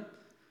 stand up.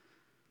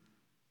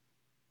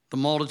 The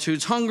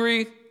multitude's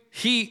hungry.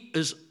 He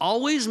is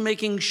always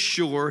making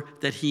sure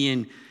that he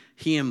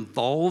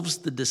involves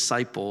the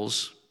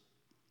disciples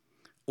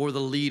or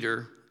the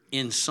leader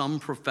in some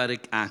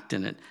prophetic act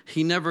in it.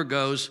 He never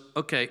goes,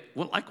 okay,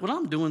 well, like when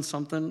I'm doing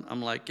something,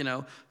 I'm like,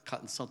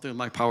 cutting something with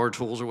my power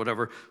tools or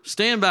whatever,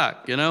 stand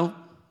back, Tell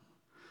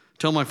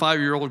my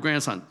 5-year-old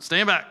grandson,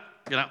 stand back,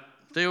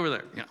 stay over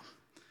there, And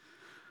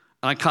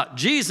I caught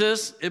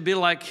Jesus, it'd be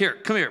like, here,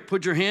 come here,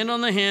 put your hand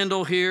on the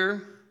handle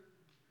here.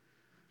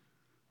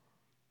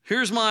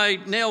 Here's my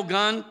nail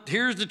gun.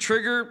 Here's the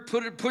trigger.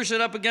 Push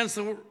it up against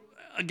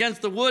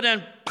the wood,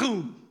 and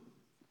boom.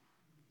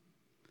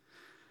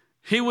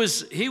 He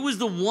was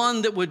the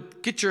one that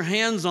would get your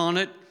hands on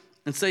it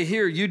and say,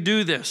 here, you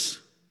do this.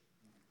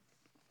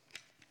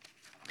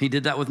 He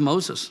did that with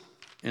Moses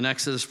in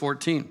Exodus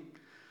 14.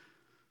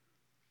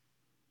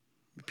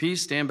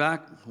 Peace, stand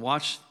back,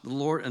 watch the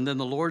Lord, and then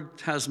the Lord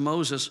has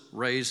Moses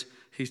raise.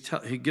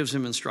 He gives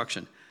him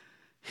instruction.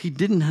 He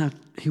wouldn't have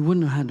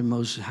had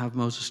to have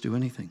Moses do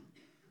anything.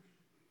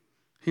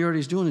 He already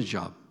is doing his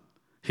job.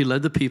 He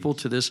led the people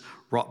to this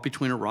rock,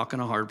 between a rock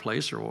and a hard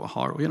place, or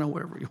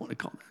whatever you want to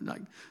call it.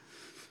 Like,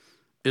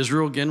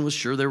 Israel again was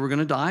sure they were going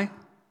to die.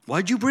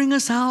 Why'd you bring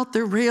us out?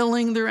 They're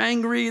railing, they're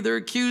angry, they're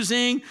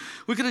accusing.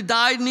 We could have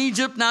died in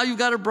Egypt. Now you've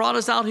got to brought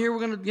us out here.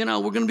 We're going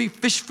to be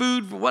fish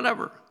food for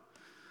whatever.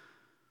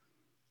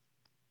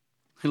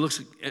 He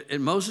looks at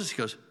Moses. He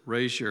goes,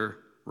 raise your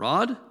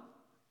rod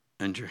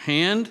and your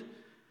hand.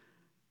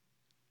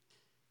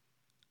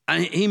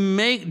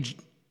 And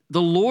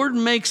the Lord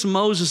makes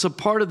Moses a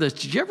part of this.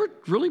 Did you ever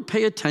really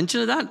pay attention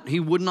to that? He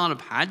would not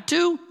have had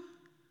to.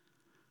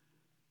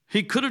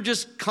 He could have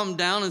just come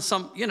down and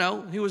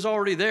he was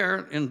already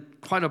there in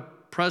quite a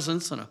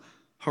presence and a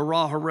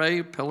hurrah,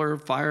 hooray, pillar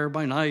of fire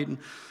by night and,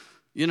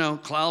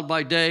 cloud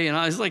by day. And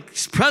I was like,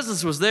 his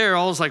presence was there.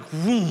 I was like,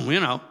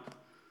 whoom,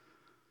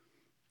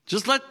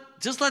 Just let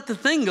the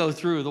thing go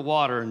through the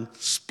water and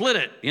split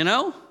it,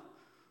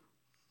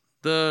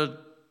 The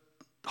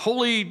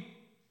holy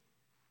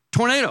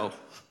tornado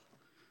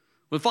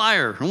with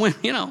fire and wind,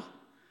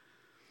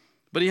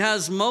 But he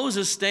has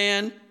Moses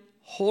stand,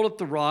 hold up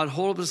the rod,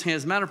 hold up his hands.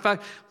 As a matter of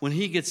fact, when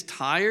he gets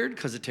tired,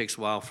 because it takes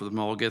a while for them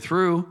all to get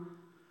through,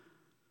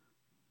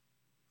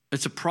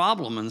 it's a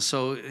problem. And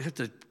so you have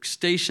to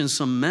station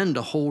some men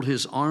to hold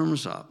his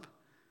arms up.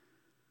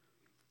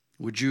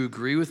 Would you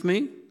agree with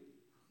me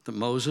that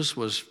Moses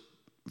was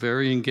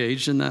very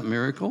engaged in that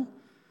miracle?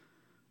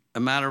 A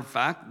matter of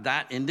fact,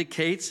 that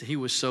indicates he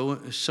was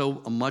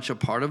so much a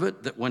part of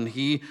it that when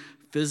he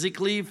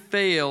physically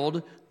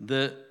failed,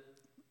 the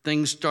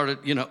things started,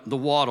 the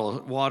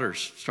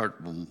waters start,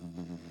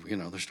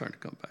 they're starting to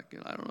come back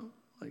in. I don't know.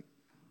 Like,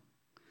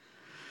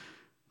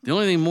 the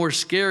only thing more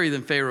scary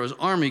than Pharaoh's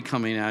army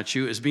coming at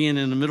you is being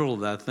in the middle of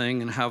that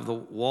thing and have the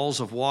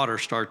walls of water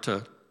start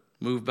to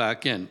move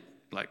back in.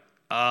 Like,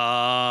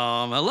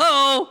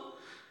 hello?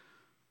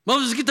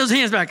 Moses, get those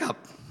hands back up.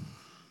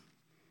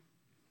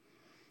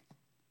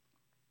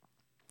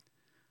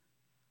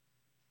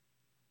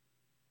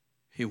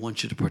 He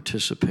wants you to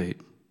participate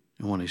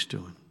in what he's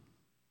doing.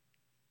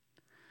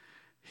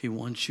 He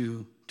wants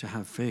you to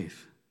have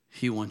faith.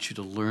 He wants you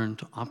to learn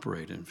to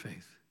operate in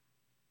faith.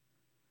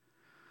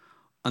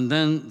 And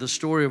then the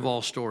story of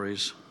all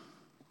stories,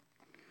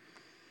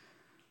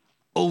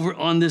 over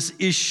on this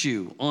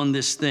issue, on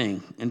this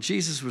thing. And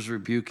Jesus was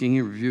rebuking.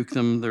 He rebuked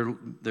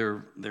them,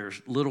 their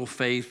little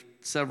faith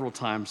several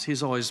times.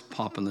 He's always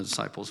popping the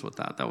disciples with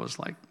that. That was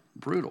like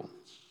brutal.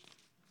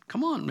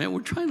 Come on, man,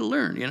 we're trying to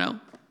learn,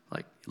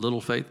 Like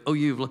little faith.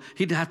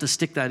 He'd have to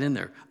stick that in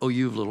there. Oh,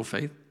 you have little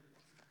faith.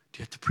 Do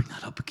you have to bring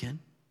that up again?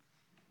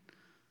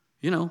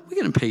 We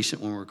get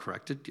impatient when we're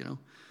corrected,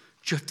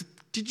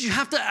 Did you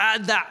have to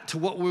add that to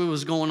what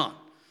was going on?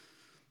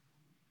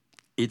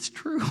 It's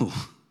true.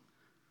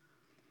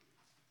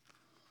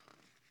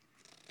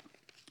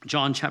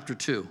 John chapter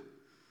 2,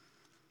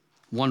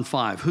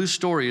 1:5. Whose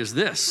story is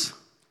this?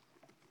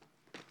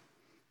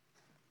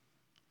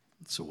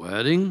 It's a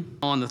wedding.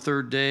 On the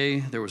third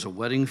day, there was a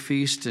wedding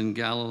feast in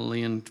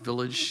Galilean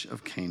village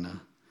of Cana.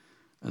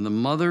 And the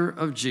mother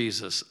of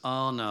Jesus,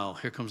 oh no,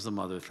 here comes the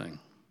mother thing.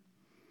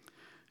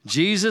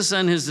 Jesus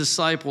and his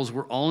disciples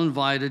were all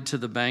invited to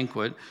the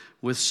banquet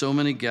with so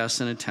many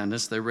guests in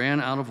attendance. They ran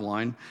out of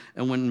wine.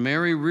 And when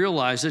Mary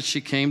realized it, she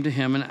came to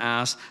him and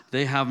asked,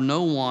 "They have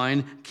no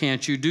wine.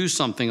 Can't you do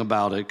something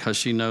about it?" Because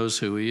she knows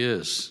who he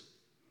is.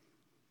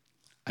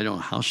 I don't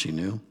know how she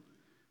knew.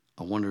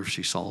 I wonder if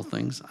she saw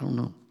things. I don't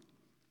know.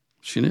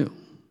 She knew.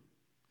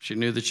 She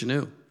knew that she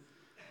knew.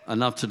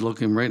 Enough to look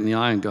him right in the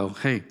eye and go,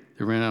 "Hey,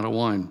 they ran out of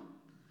wine."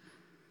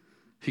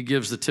 He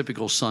gives the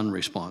typical son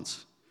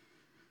response.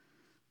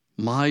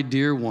 "My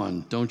dear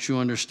one, don't you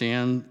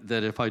understand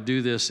that if I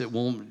do this, it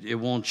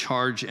won't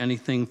charge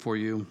anything for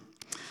you?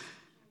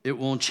 It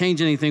won't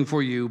change anything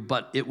for you,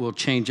 but it will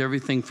change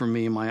everything for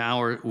me, my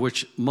hour,"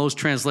 which most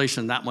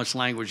translation, that much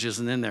language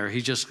isn't in there.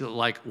 He's just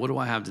like, "What do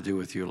I have to do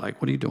with you?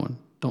 Like, what are you doing?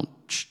 Don't,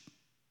 shh,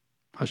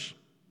 hush.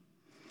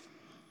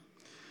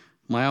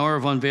 My hour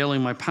of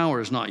unveiling my power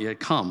has not yet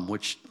come,"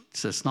 which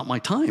says, "It's not my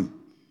time."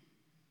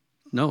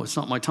 No, it's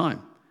not my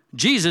time.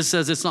 Jesus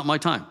says it's not my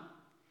time.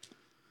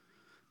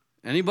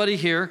 Anybody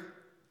here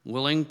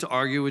willing to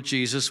argue with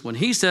Jesus when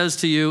he says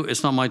to you,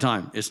 "It's not my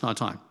time"? It's not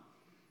time.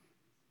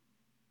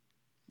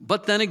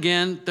 But then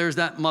again, there's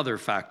that mother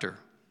factor.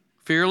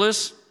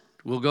 Fearless,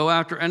 will go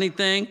after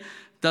anything,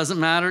 doesn't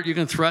matter. You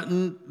can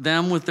threaten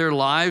them with their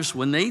lives.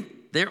 When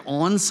they're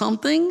on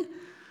something,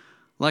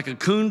 like a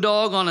coon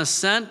dog on a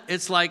scent,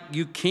 it's like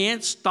you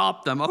can't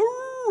stop them.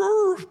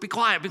 Oh, be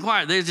quiet, be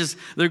quiet.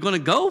 They're going to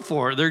go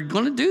for it. They're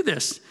going to do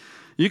this.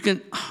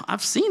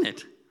 I've seen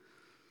it.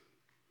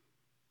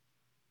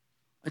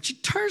 And she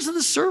turns to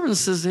the servant and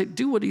says, "Hey,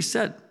 do what he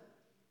said."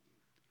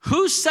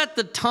 Who set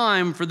the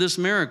time for this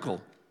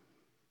miracle?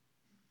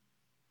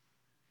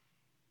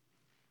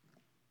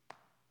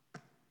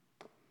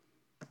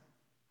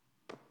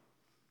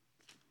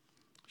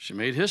 She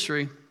made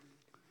history.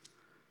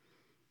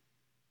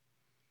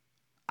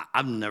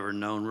 I've never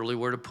known really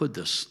where to put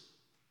this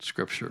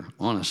scripture,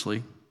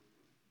 honestly.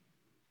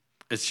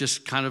 It's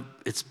just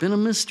it's been a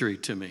mystery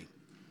to me.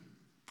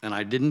 And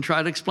I didn't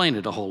try to explain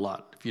it a whole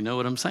lot, if you know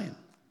what I'm saying.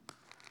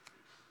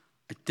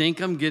 I think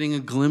I'm getting a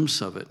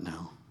glimpse of it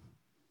now.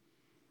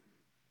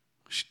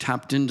 She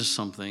tapped into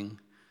something,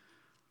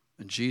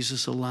 and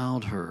Jesus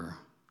allowed her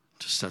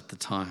to set the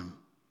time.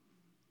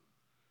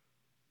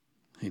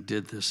 He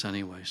did this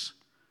anyways.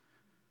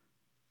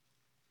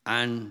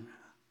 And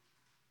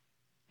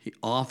he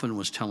often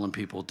was telling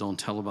people, "Don't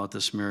tell about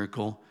this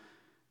miracle."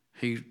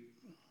 He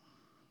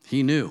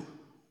knew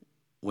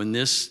when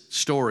this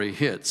story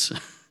hits,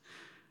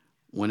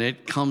 when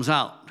it comes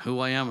out, who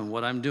I am and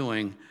what I'm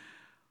doing,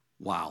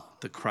 wow,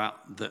 the crowd,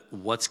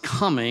 what's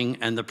coming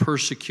and the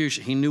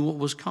persecution. He knew what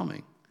was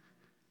coming.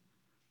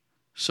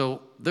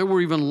 So there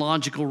were even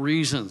logical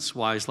reasons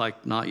why he's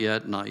like, not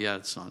yet,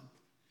 son.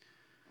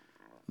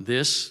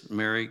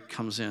 Mary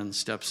comes in,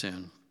 steps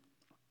in,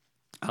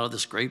 out of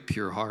this great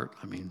pure heart.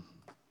 I mean,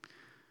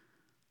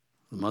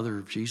 the mother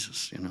of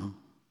Jesus, and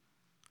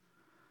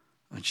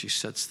she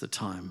sets the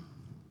time.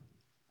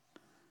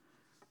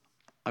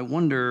 I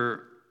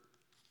wonder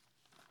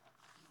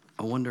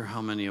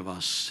how many of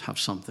us have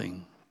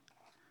something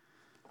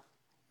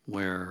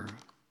where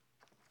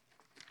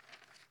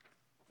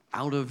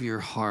out of your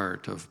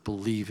heart of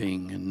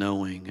believing and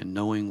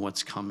knowing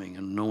what's coming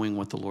and knowing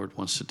what the Lord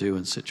wants to do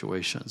in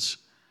situations.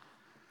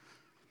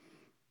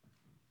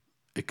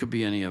 It could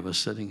be any of us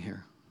sitting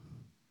here.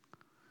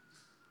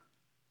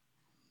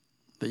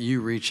 That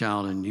you reach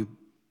out and you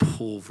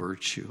pull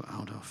virtue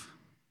out of.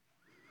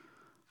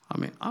 I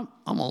mean,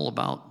 I'm all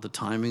about the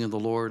timing of the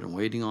Lord and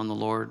waiting on the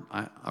Lord.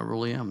 I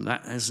really am.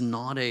 That is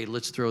not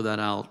let's throw that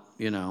out,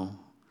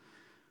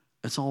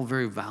 It's all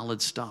very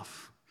valid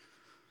stuff.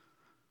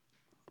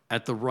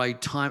 At the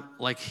right time,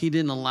 like he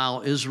didn't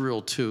allow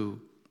Israel to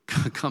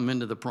come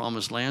into the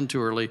promised land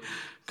too early,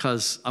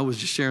 because I was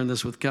just sharing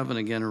this with Kevin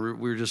again, or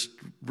we were just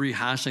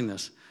rehashing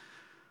this.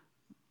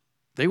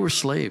 They were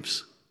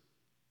slaves.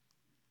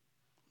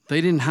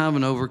 They didn't have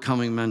an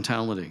overcoming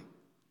mentality.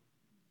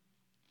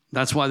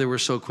 That's why they were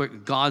so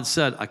quick. God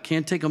said, "I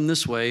can't take them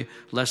this way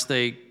lest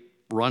they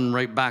run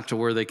right back to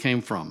where they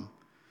came from."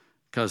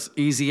 Because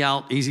easy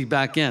out, easy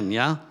back in,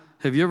 yeah?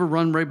 Have you ever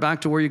run right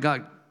back to where you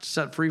got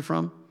set free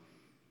from?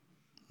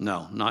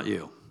 No, not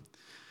you.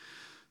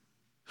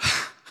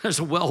 There's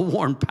a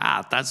well-worn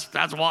path.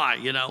 That's why,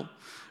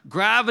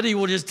 Gravity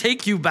will just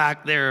take you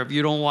back there if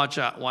you don't watch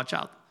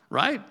out,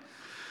 right?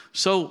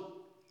 So,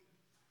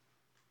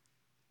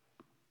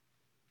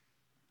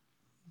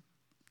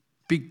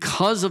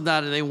 because of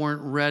that, they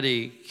weren't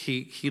ready.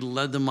 He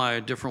led them by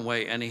a different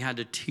way, and he had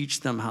to teach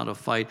them how to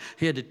fight.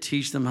 He had to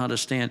teach them how to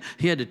stand.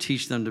 He had to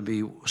teach them to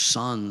be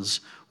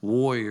sons,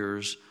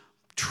 warriors,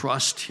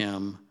 trust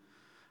him.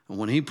 And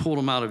when he pulled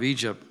them out of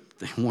Egypt,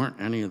 They weren't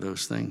any of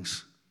those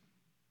things.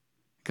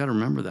 You got to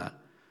remember that.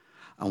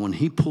 And when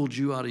he pulled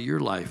you out of your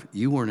life,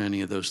 you weren't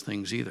any of those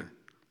things either.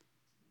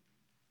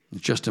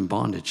 Just in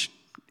bondage,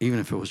 even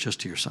if it was just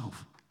to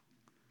yourself.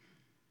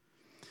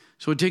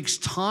 So it takes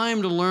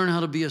time to learn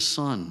how to be a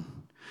son.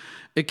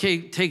 It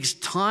takes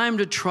time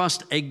to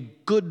trust a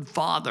good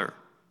father.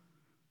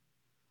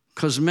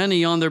 Because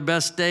many on their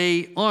best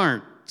day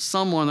aren't.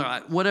 Someone,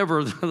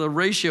 whatever the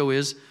ratio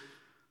is.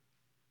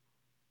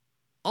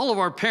 All of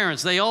our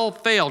parents, they all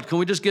failed. Can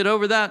we just get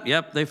over that?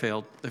 Yep, they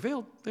failed. They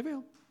failed.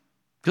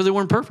 Because they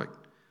weren't perfect.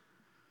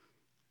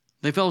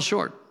 They fell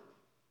short.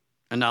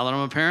 And now that I'm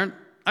a parent,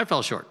 I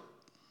fell short.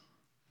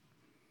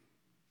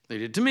 They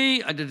did to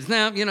me, I did to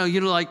them.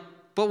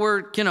 But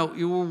we're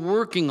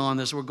working on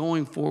this. We're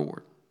going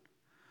forward.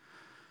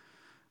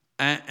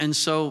 And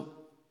so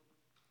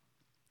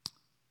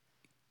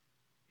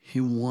he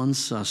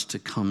wants us to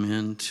come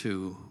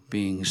into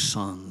being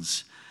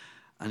sons.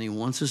 And he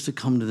wants us to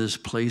come to this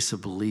place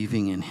of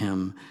believing in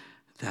him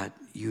that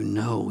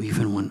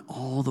even when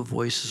all the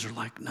voices are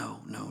like, no.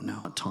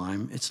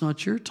 Time. It's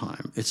not your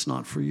time. It's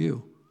not for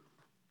you.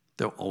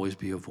 There'll always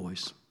be a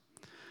voice.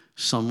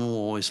 Someone will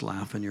always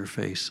laugh in your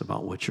face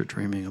about what you're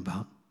dreaming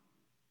about.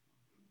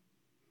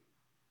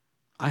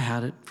 I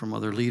had it from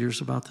other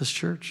leaders about this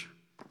church.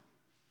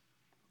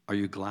 Are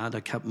you glad I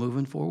kept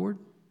moving forward?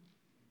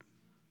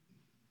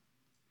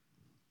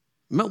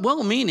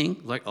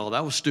 Well-meaning, like, oh,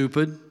 that was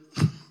stupid.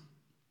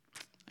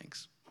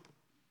 Thanks.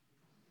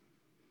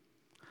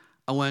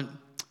 I went,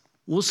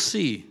 we'll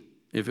see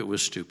if it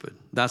was stupid.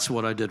 That's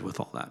what I did with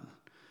all that.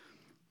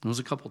 It was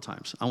a couple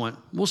times. I went,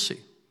 we'll see.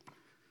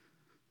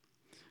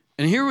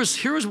 And here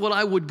was what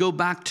I would go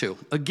back to.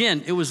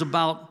 Again, it was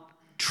about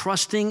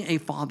trusting a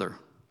father.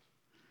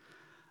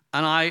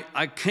 And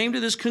I came to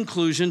this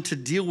conclusion to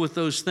deal with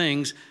those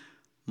things.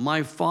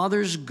 My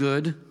father's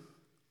good,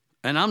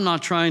 and I'm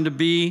not trying to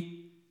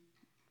be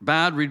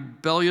bad,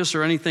 rebellious,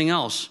 or anything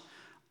else.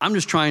 I'm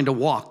just trying to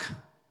walk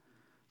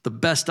the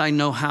best I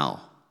know how.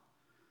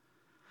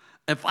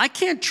 If I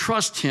can't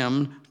trust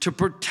him to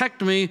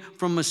protect me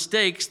from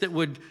mistakes that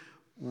would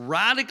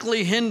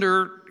radically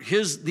hinder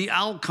the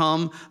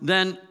outcome,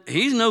 then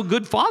he's no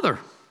good father.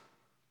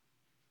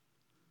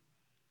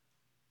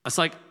 It's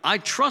like, I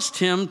trust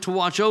him to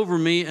watch over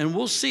me, and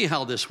we'll see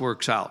how this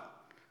works out.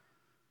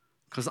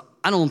 Because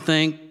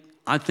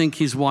I think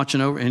he's watching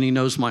over, and he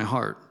knows my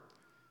heart.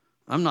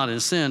 I'm not in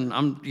sin.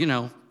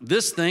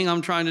 This thing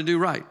I'm trying to do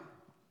right.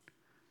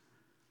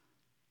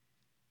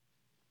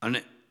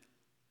 And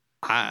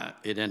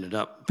it ended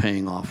up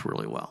paying off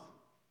really well.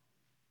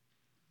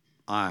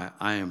 I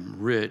am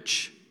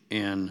rich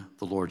in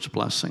the Lord's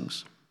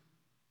blessings.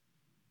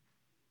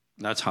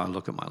 That's how I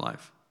look at my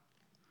life.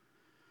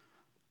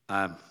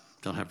 I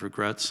don't have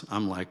regrets.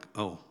 I'm like,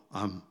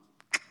 I'm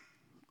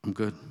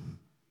good.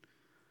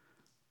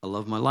 I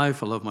love my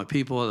life. I love my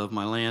people. I love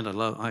my land.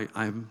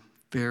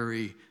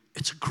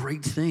 It's a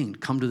great thing to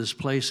come to this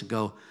place and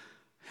go,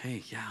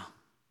 hey, yeah,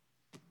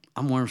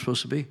 I'm where I'm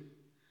supposed to be.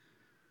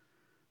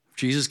 If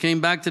Jesus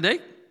came back today,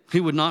 he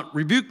would not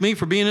rebuke me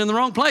for being in the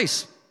wrong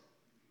place.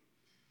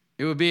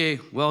 It would be a,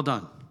 well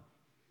done.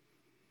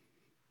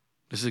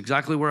 This is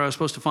exactly where I was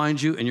supposed to find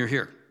you, and you're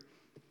here.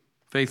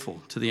 Faithful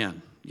to the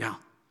end. Yeah.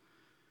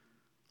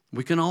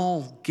 We can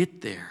all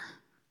get there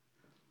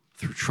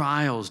through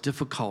trials,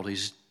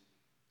 difficulties,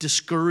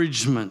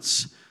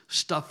 discouragements,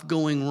 stuff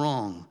going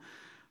wrong.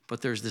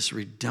 But there's this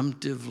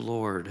redemptive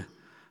Lord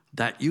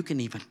that you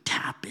can even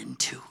tap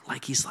into,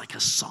 like he's like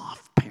a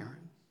soft parent.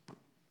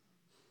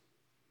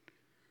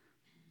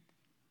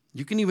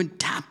 You can even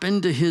tap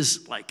into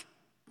his, like,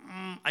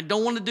 I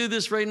don't want to do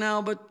this right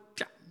now, but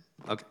yeah,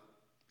 okay.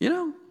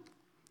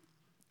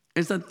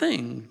 It's that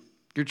thing.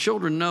 Your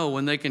children know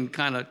when they can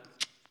kind of,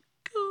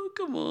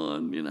 come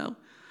on,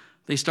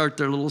 They start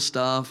their little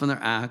stuff and their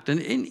act.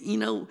 And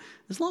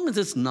as long as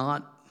it's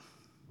not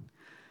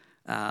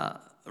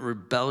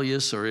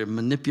rebellious or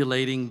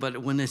manipulating, but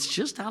when it's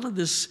just out of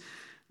this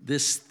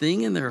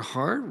thing in their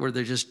heart where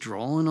they're just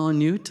drawing on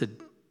you to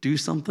do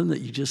something that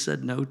you just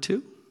said no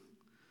to,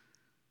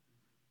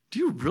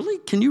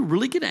 can you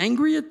really get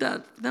angry at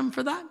them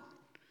for that?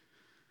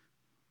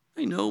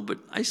 I know, but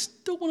I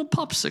still want a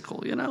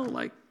popsicle,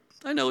 like,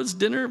 I know it's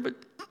dinner, but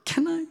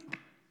can I?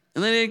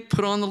 And then they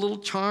put on the little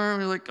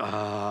charm, you're like,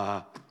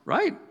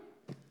 right?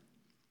 Do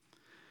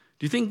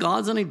you think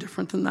God's any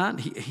different than that?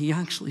 He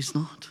actually is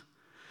not.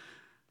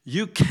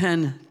 You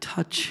can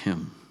touch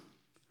him.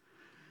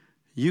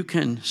 You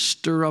can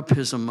stir up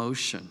his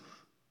emotion.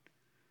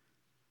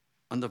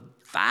 And the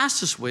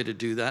fastest way to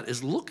do that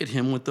is look at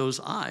him with those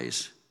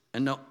eyes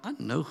and know, I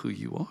know who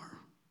you are.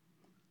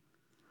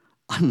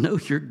 I know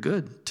you're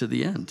good to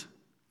the end,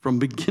 from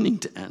beginning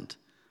to end.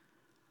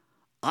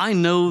 I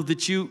know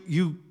that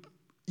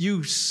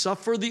you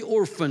suffer the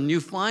orphan.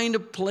 You find a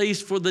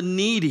place for the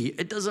needy.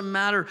 It doesn't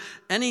matter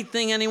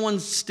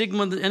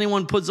stigma that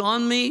anyone puts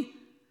on me.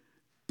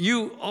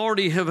 You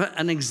already have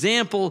an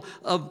example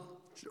of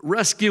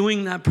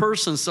rescuing that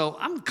person, so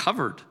I'm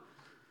covered.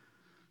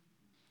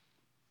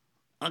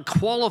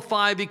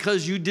 qualify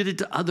because you did it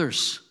to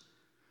others.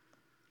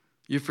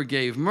 You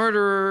forgave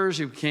murderers.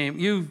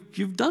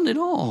 You've done it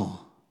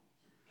all.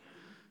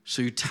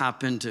 So you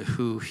tap into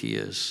who he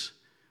is.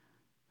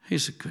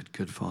 He's a good,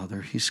 good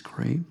Father. He's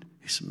great.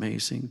 He's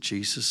amazing.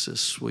 Jesus is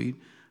sweet,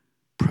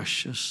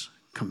 precious,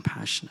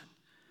 compassionate.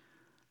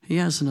 He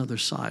has another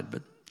side,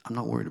 but I'm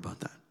not worried about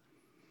that.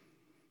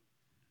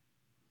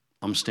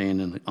 I'm staying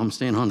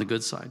on the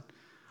good side.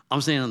 I'm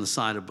staying on the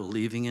side of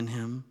believing in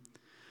him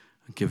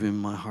and giving him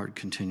my heart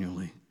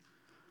continually.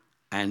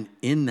 And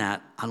in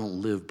that, I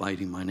don't live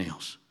biting my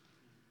nails.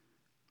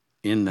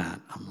 In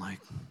that, I'm like,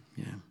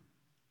 yeah.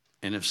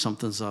 And if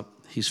something's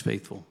up, he's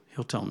faithful.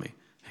 He'll tell me,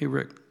 hey,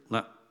 Rick,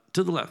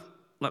 to the left,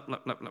 left.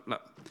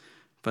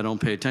 If I don't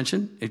pay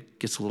attention, it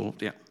gets a little,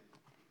 yeah.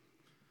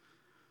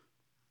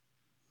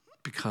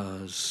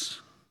 Because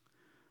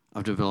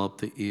I've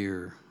developed the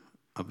ear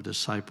of a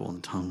disciple and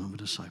the tongue of a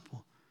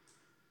disciple.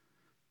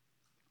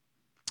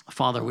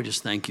 Father, we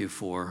just thank you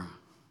for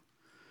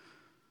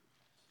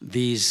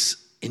these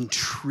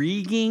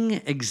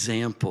intriguing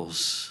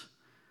examples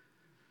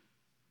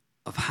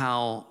of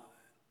how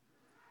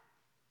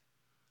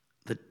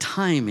the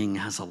timing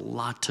has a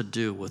lot to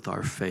do with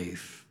our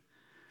faith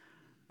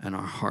and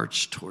our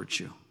hearts towards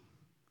you.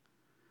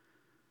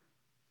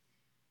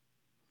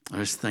 I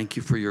just thank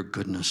you for your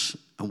goodness.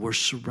 And we're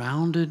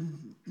surrounded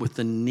with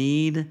the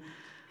need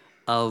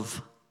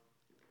of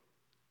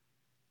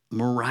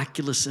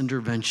miraculous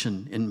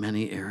intervention in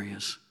many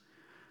areas.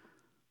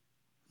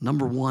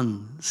 Number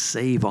one,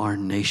 save our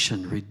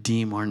nation,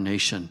 redeem our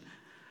nation,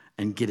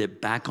 and get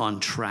it back on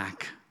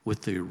track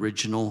with the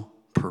original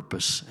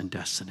purpose and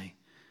destiny.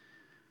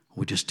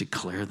 We just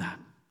declare that.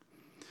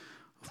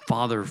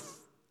 Father,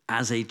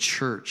 as a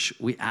church,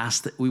 we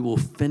ask that we will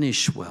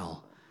finish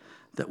well,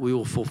 that we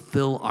will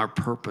fulfill our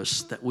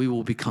purpose, that we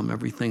will become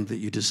everything that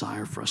you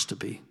desire for us to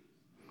be.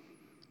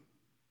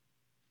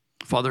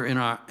 Father, in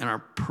our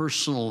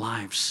personal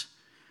lives,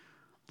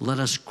 let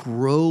us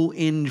grow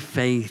in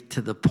faith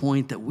to the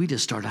point that we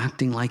just start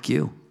acting like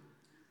you.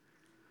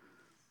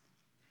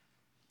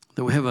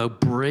 That we have a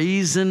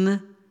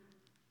brazen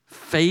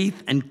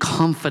faith and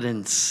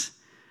confidence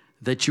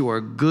that you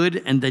are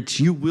good and that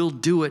you will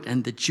do it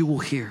and that you will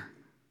hear.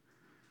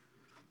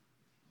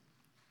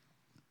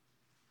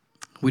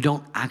 We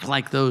don't act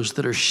like those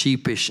that are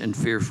sheepish and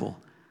fearful,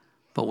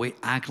 but we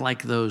act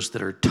like those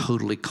that are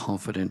totally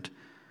confident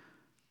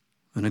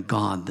in a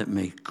God that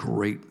made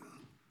great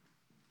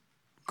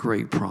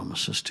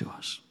promises to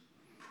us.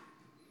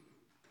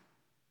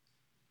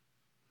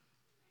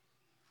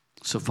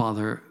 So,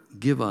 Father,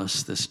 give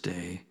us this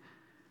day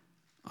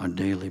our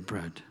daily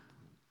bread.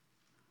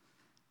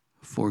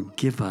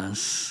 Forgive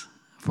us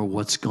for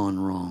what's gone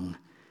wrong,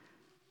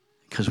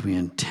 because we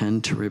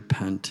intend to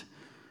repent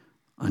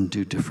and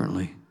do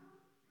differently.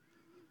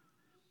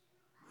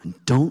 And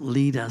don't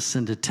lead us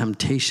into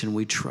temptation.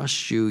 We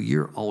trust you.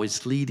 You're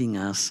always leading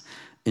us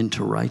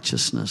into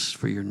righteousness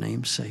for your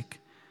name's sake.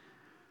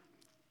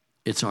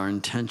 It's our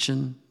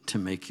intention to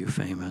make you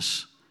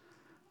famous.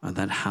 And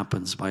that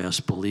happens by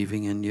us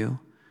believing in you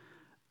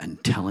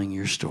and telling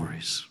your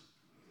stories.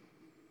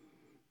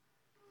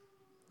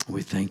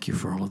 We thank you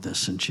for all of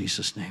this in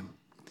Jesus' name.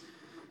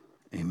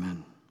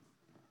 Amen.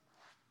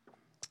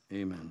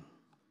 Amen.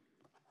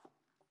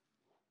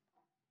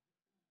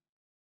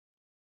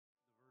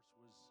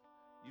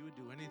 You would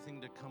do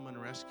anything to come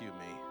and rescue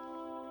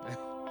me.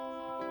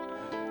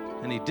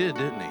 And he did,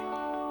 didn't he?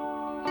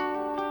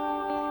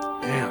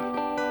 Man.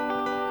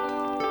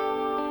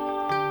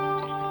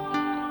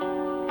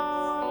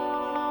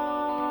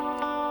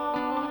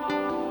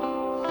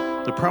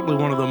 They're probably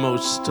one of the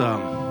most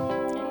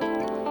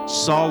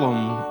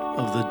solemn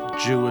of the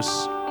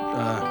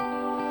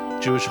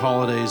Jewish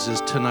holidays is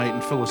tonight,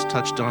 and Phyllis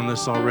touched on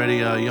this already,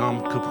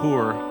 Yom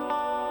Kippur.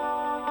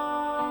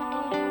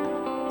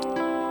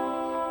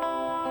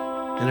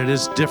 And it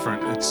is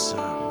different. It's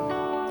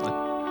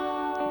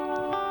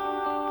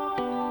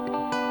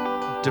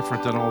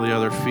different than all the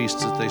other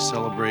feasts that they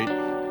celebrate.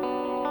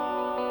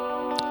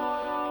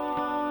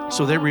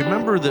 So they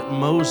remember that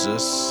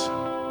Moses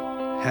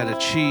had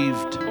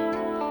achieved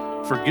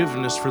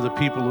forgiveness for the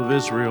people of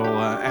Israel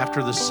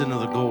after the sin of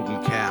the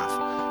golden calf.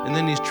 And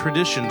then these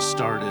traditions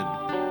started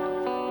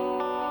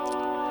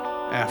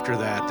after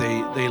that.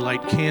 They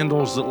light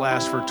candles that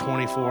last for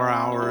 24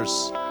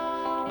 hours.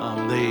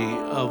 They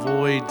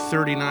avoid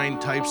 39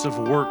 types of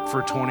work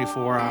for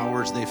 24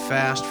 hours. They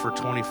fast for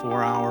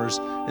 24 hours,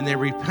 and they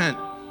repent.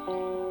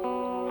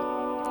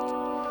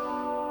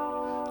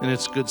 And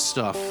it's good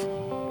stuff.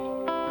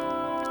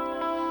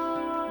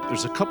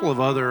 There's a couple of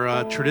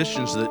other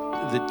traditions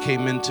that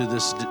came into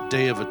this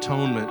Day of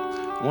Atonement.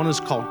 One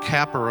is called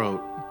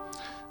Kaparot.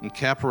 And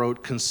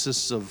Kaparot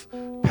consists of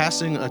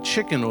passing a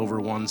chicken over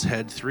one's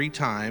head 3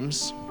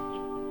 times.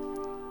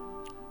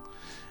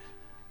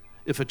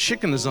 If a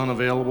chicken is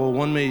unavailable,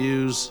 one may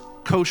use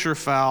kosher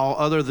fowl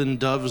other than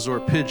doves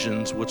or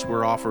pigeons, which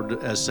were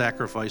offered as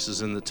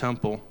sacrifices in the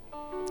temple.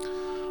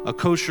 A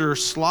kosher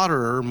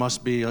slaughterer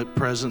must be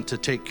present to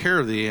take care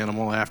of the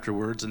animal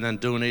afterwards and then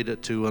donate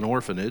it to an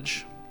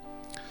orphanage.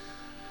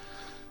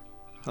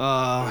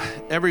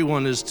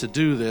 Everyone is to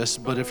do this,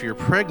 but if you're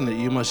pregnant,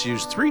 you must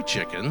use 3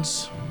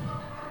 chickens.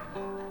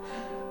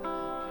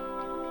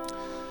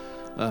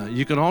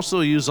 You can also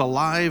use a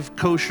live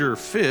kosher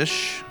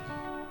fish.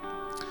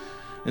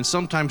 And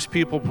sometimes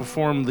people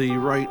perform the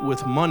rite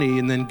with money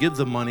and then give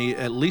the money,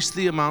 at least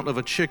the amount of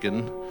a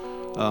chicken,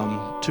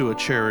 to a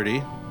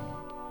charity.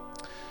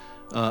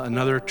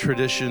 Another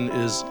tradition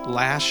is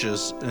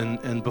lashes,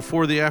 and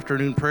before the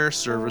afternoon prayer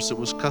service, it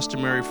was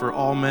customary for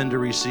all men to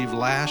receive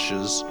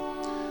lashes.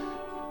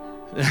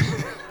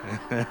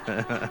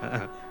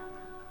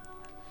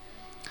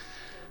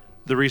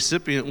 The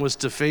recipient was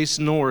to face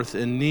north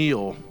and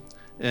kneel,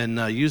 and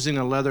using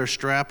a leather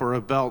strap or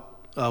a belt,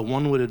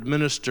 one would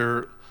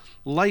administer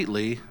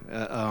lightly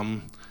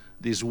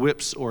these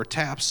whips or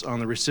taps on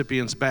the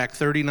recipient's back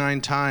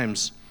 39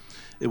 times.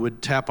 It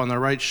would tap on the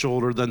right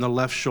shoulder, then the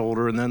left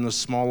shoulder, and then the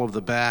small of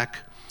the back.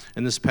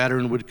 And this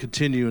pattern would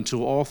continue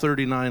until all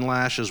 39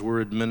 lashes were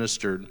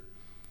administered.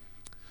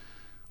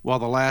 While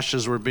the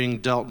lashes were being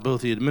dealt, both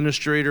the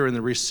administrator and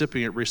the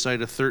recipient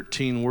recite a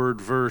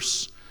 13-word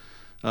verse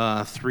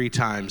 3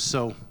 times.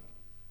 So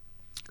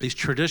these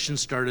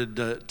traditions started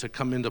to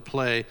come into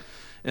play.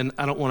 And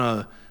I don't want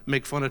to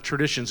make fun of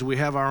traditions. We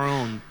have our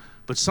own.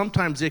 But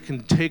sometimes they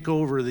can take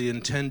over the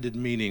intended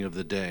meaning of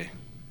the day.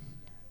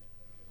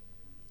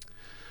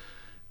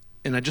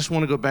 And I just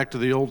want to go back to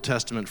the Old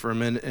Testament for a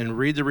minute and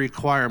read the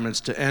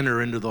requirements to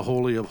enter into the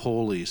Holy of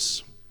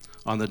Holies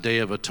on the Day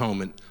of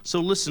Atonement.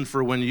 So listen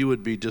for when you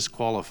would be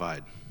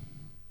disqualified.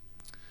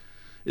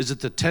 Is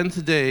it the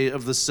 10th day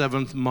of the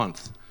 7th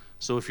month?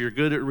 So if you're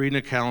good at reading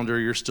a calendar,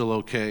 you're still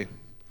okay.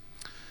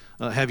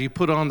 Have you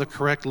put on the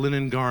correct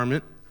linen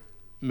garment?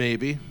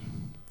 Maybe.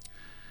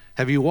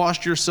 Have you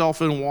washed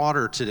yourself in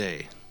water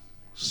today?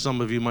 Some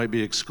of you might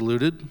be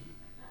excluded.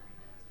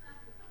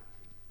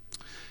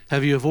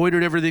 Have you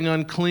avoided everything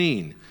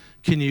unclean?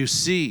 Can you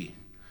see?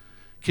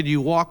 Can you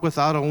walk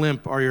without a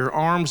limp? Are your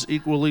arms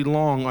equally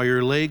long? Are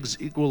your legs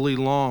equally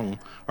long?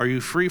 Are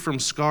you free from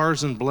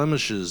scars and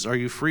blemishes? Are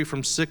you free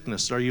from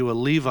sickness? Are you a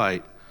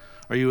Levite?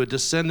 Are you a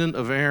descendant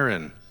of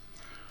Aaron?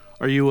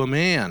 Are you a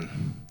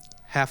man?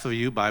 Half of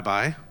you,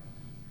 bye-bye.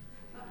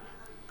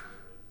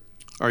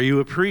 Are you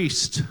a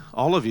priest?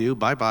 All of you,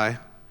 bye-bye.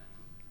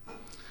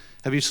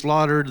 Have you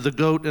slaughtered the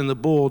goat and the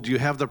bull? Do you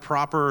have the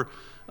proper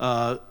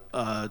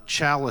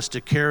chalice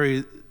to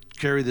carry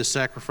the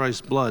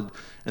sacrificed blood?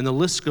 And the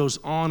list goes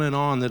on and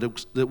on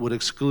that would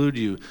exclude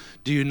you.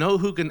 Do you know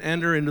who can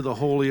enter into the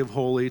Holy of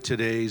Holies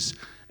today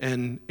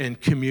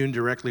and commune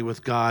directly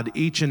with God?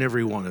 Each and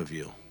every one of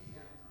you.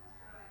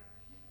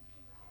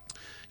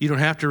 You don't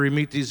have to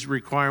meet these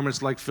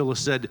requirements like Phyllis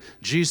said.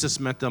 Jesus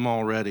met them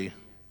already.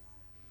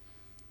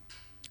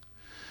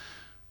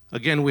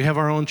 Again, we have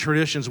our own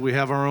traditions. We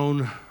have our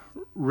own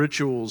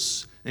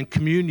rituals. And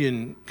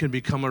communion can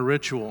become a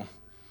ritual.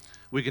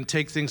 We can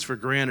take things for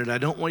granted. I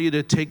don't want you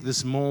to take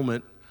this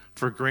moment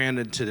for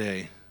granted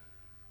today.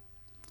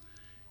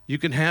 You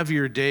can have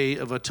your day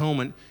of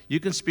atonement. You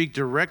can speak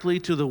directly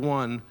to the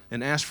one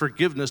and ask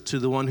forgiveness to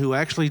the one who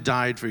actually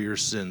died for your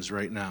sins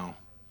right now.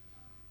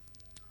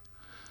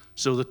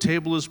 So the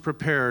table is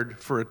prepared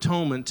for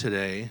atonement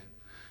today.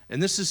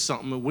 And this is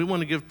something, we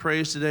want to give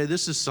praise today.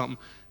 This is something,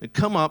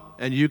 come up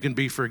and you can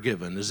be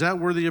forgiven. Is that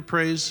worthy of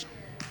praise?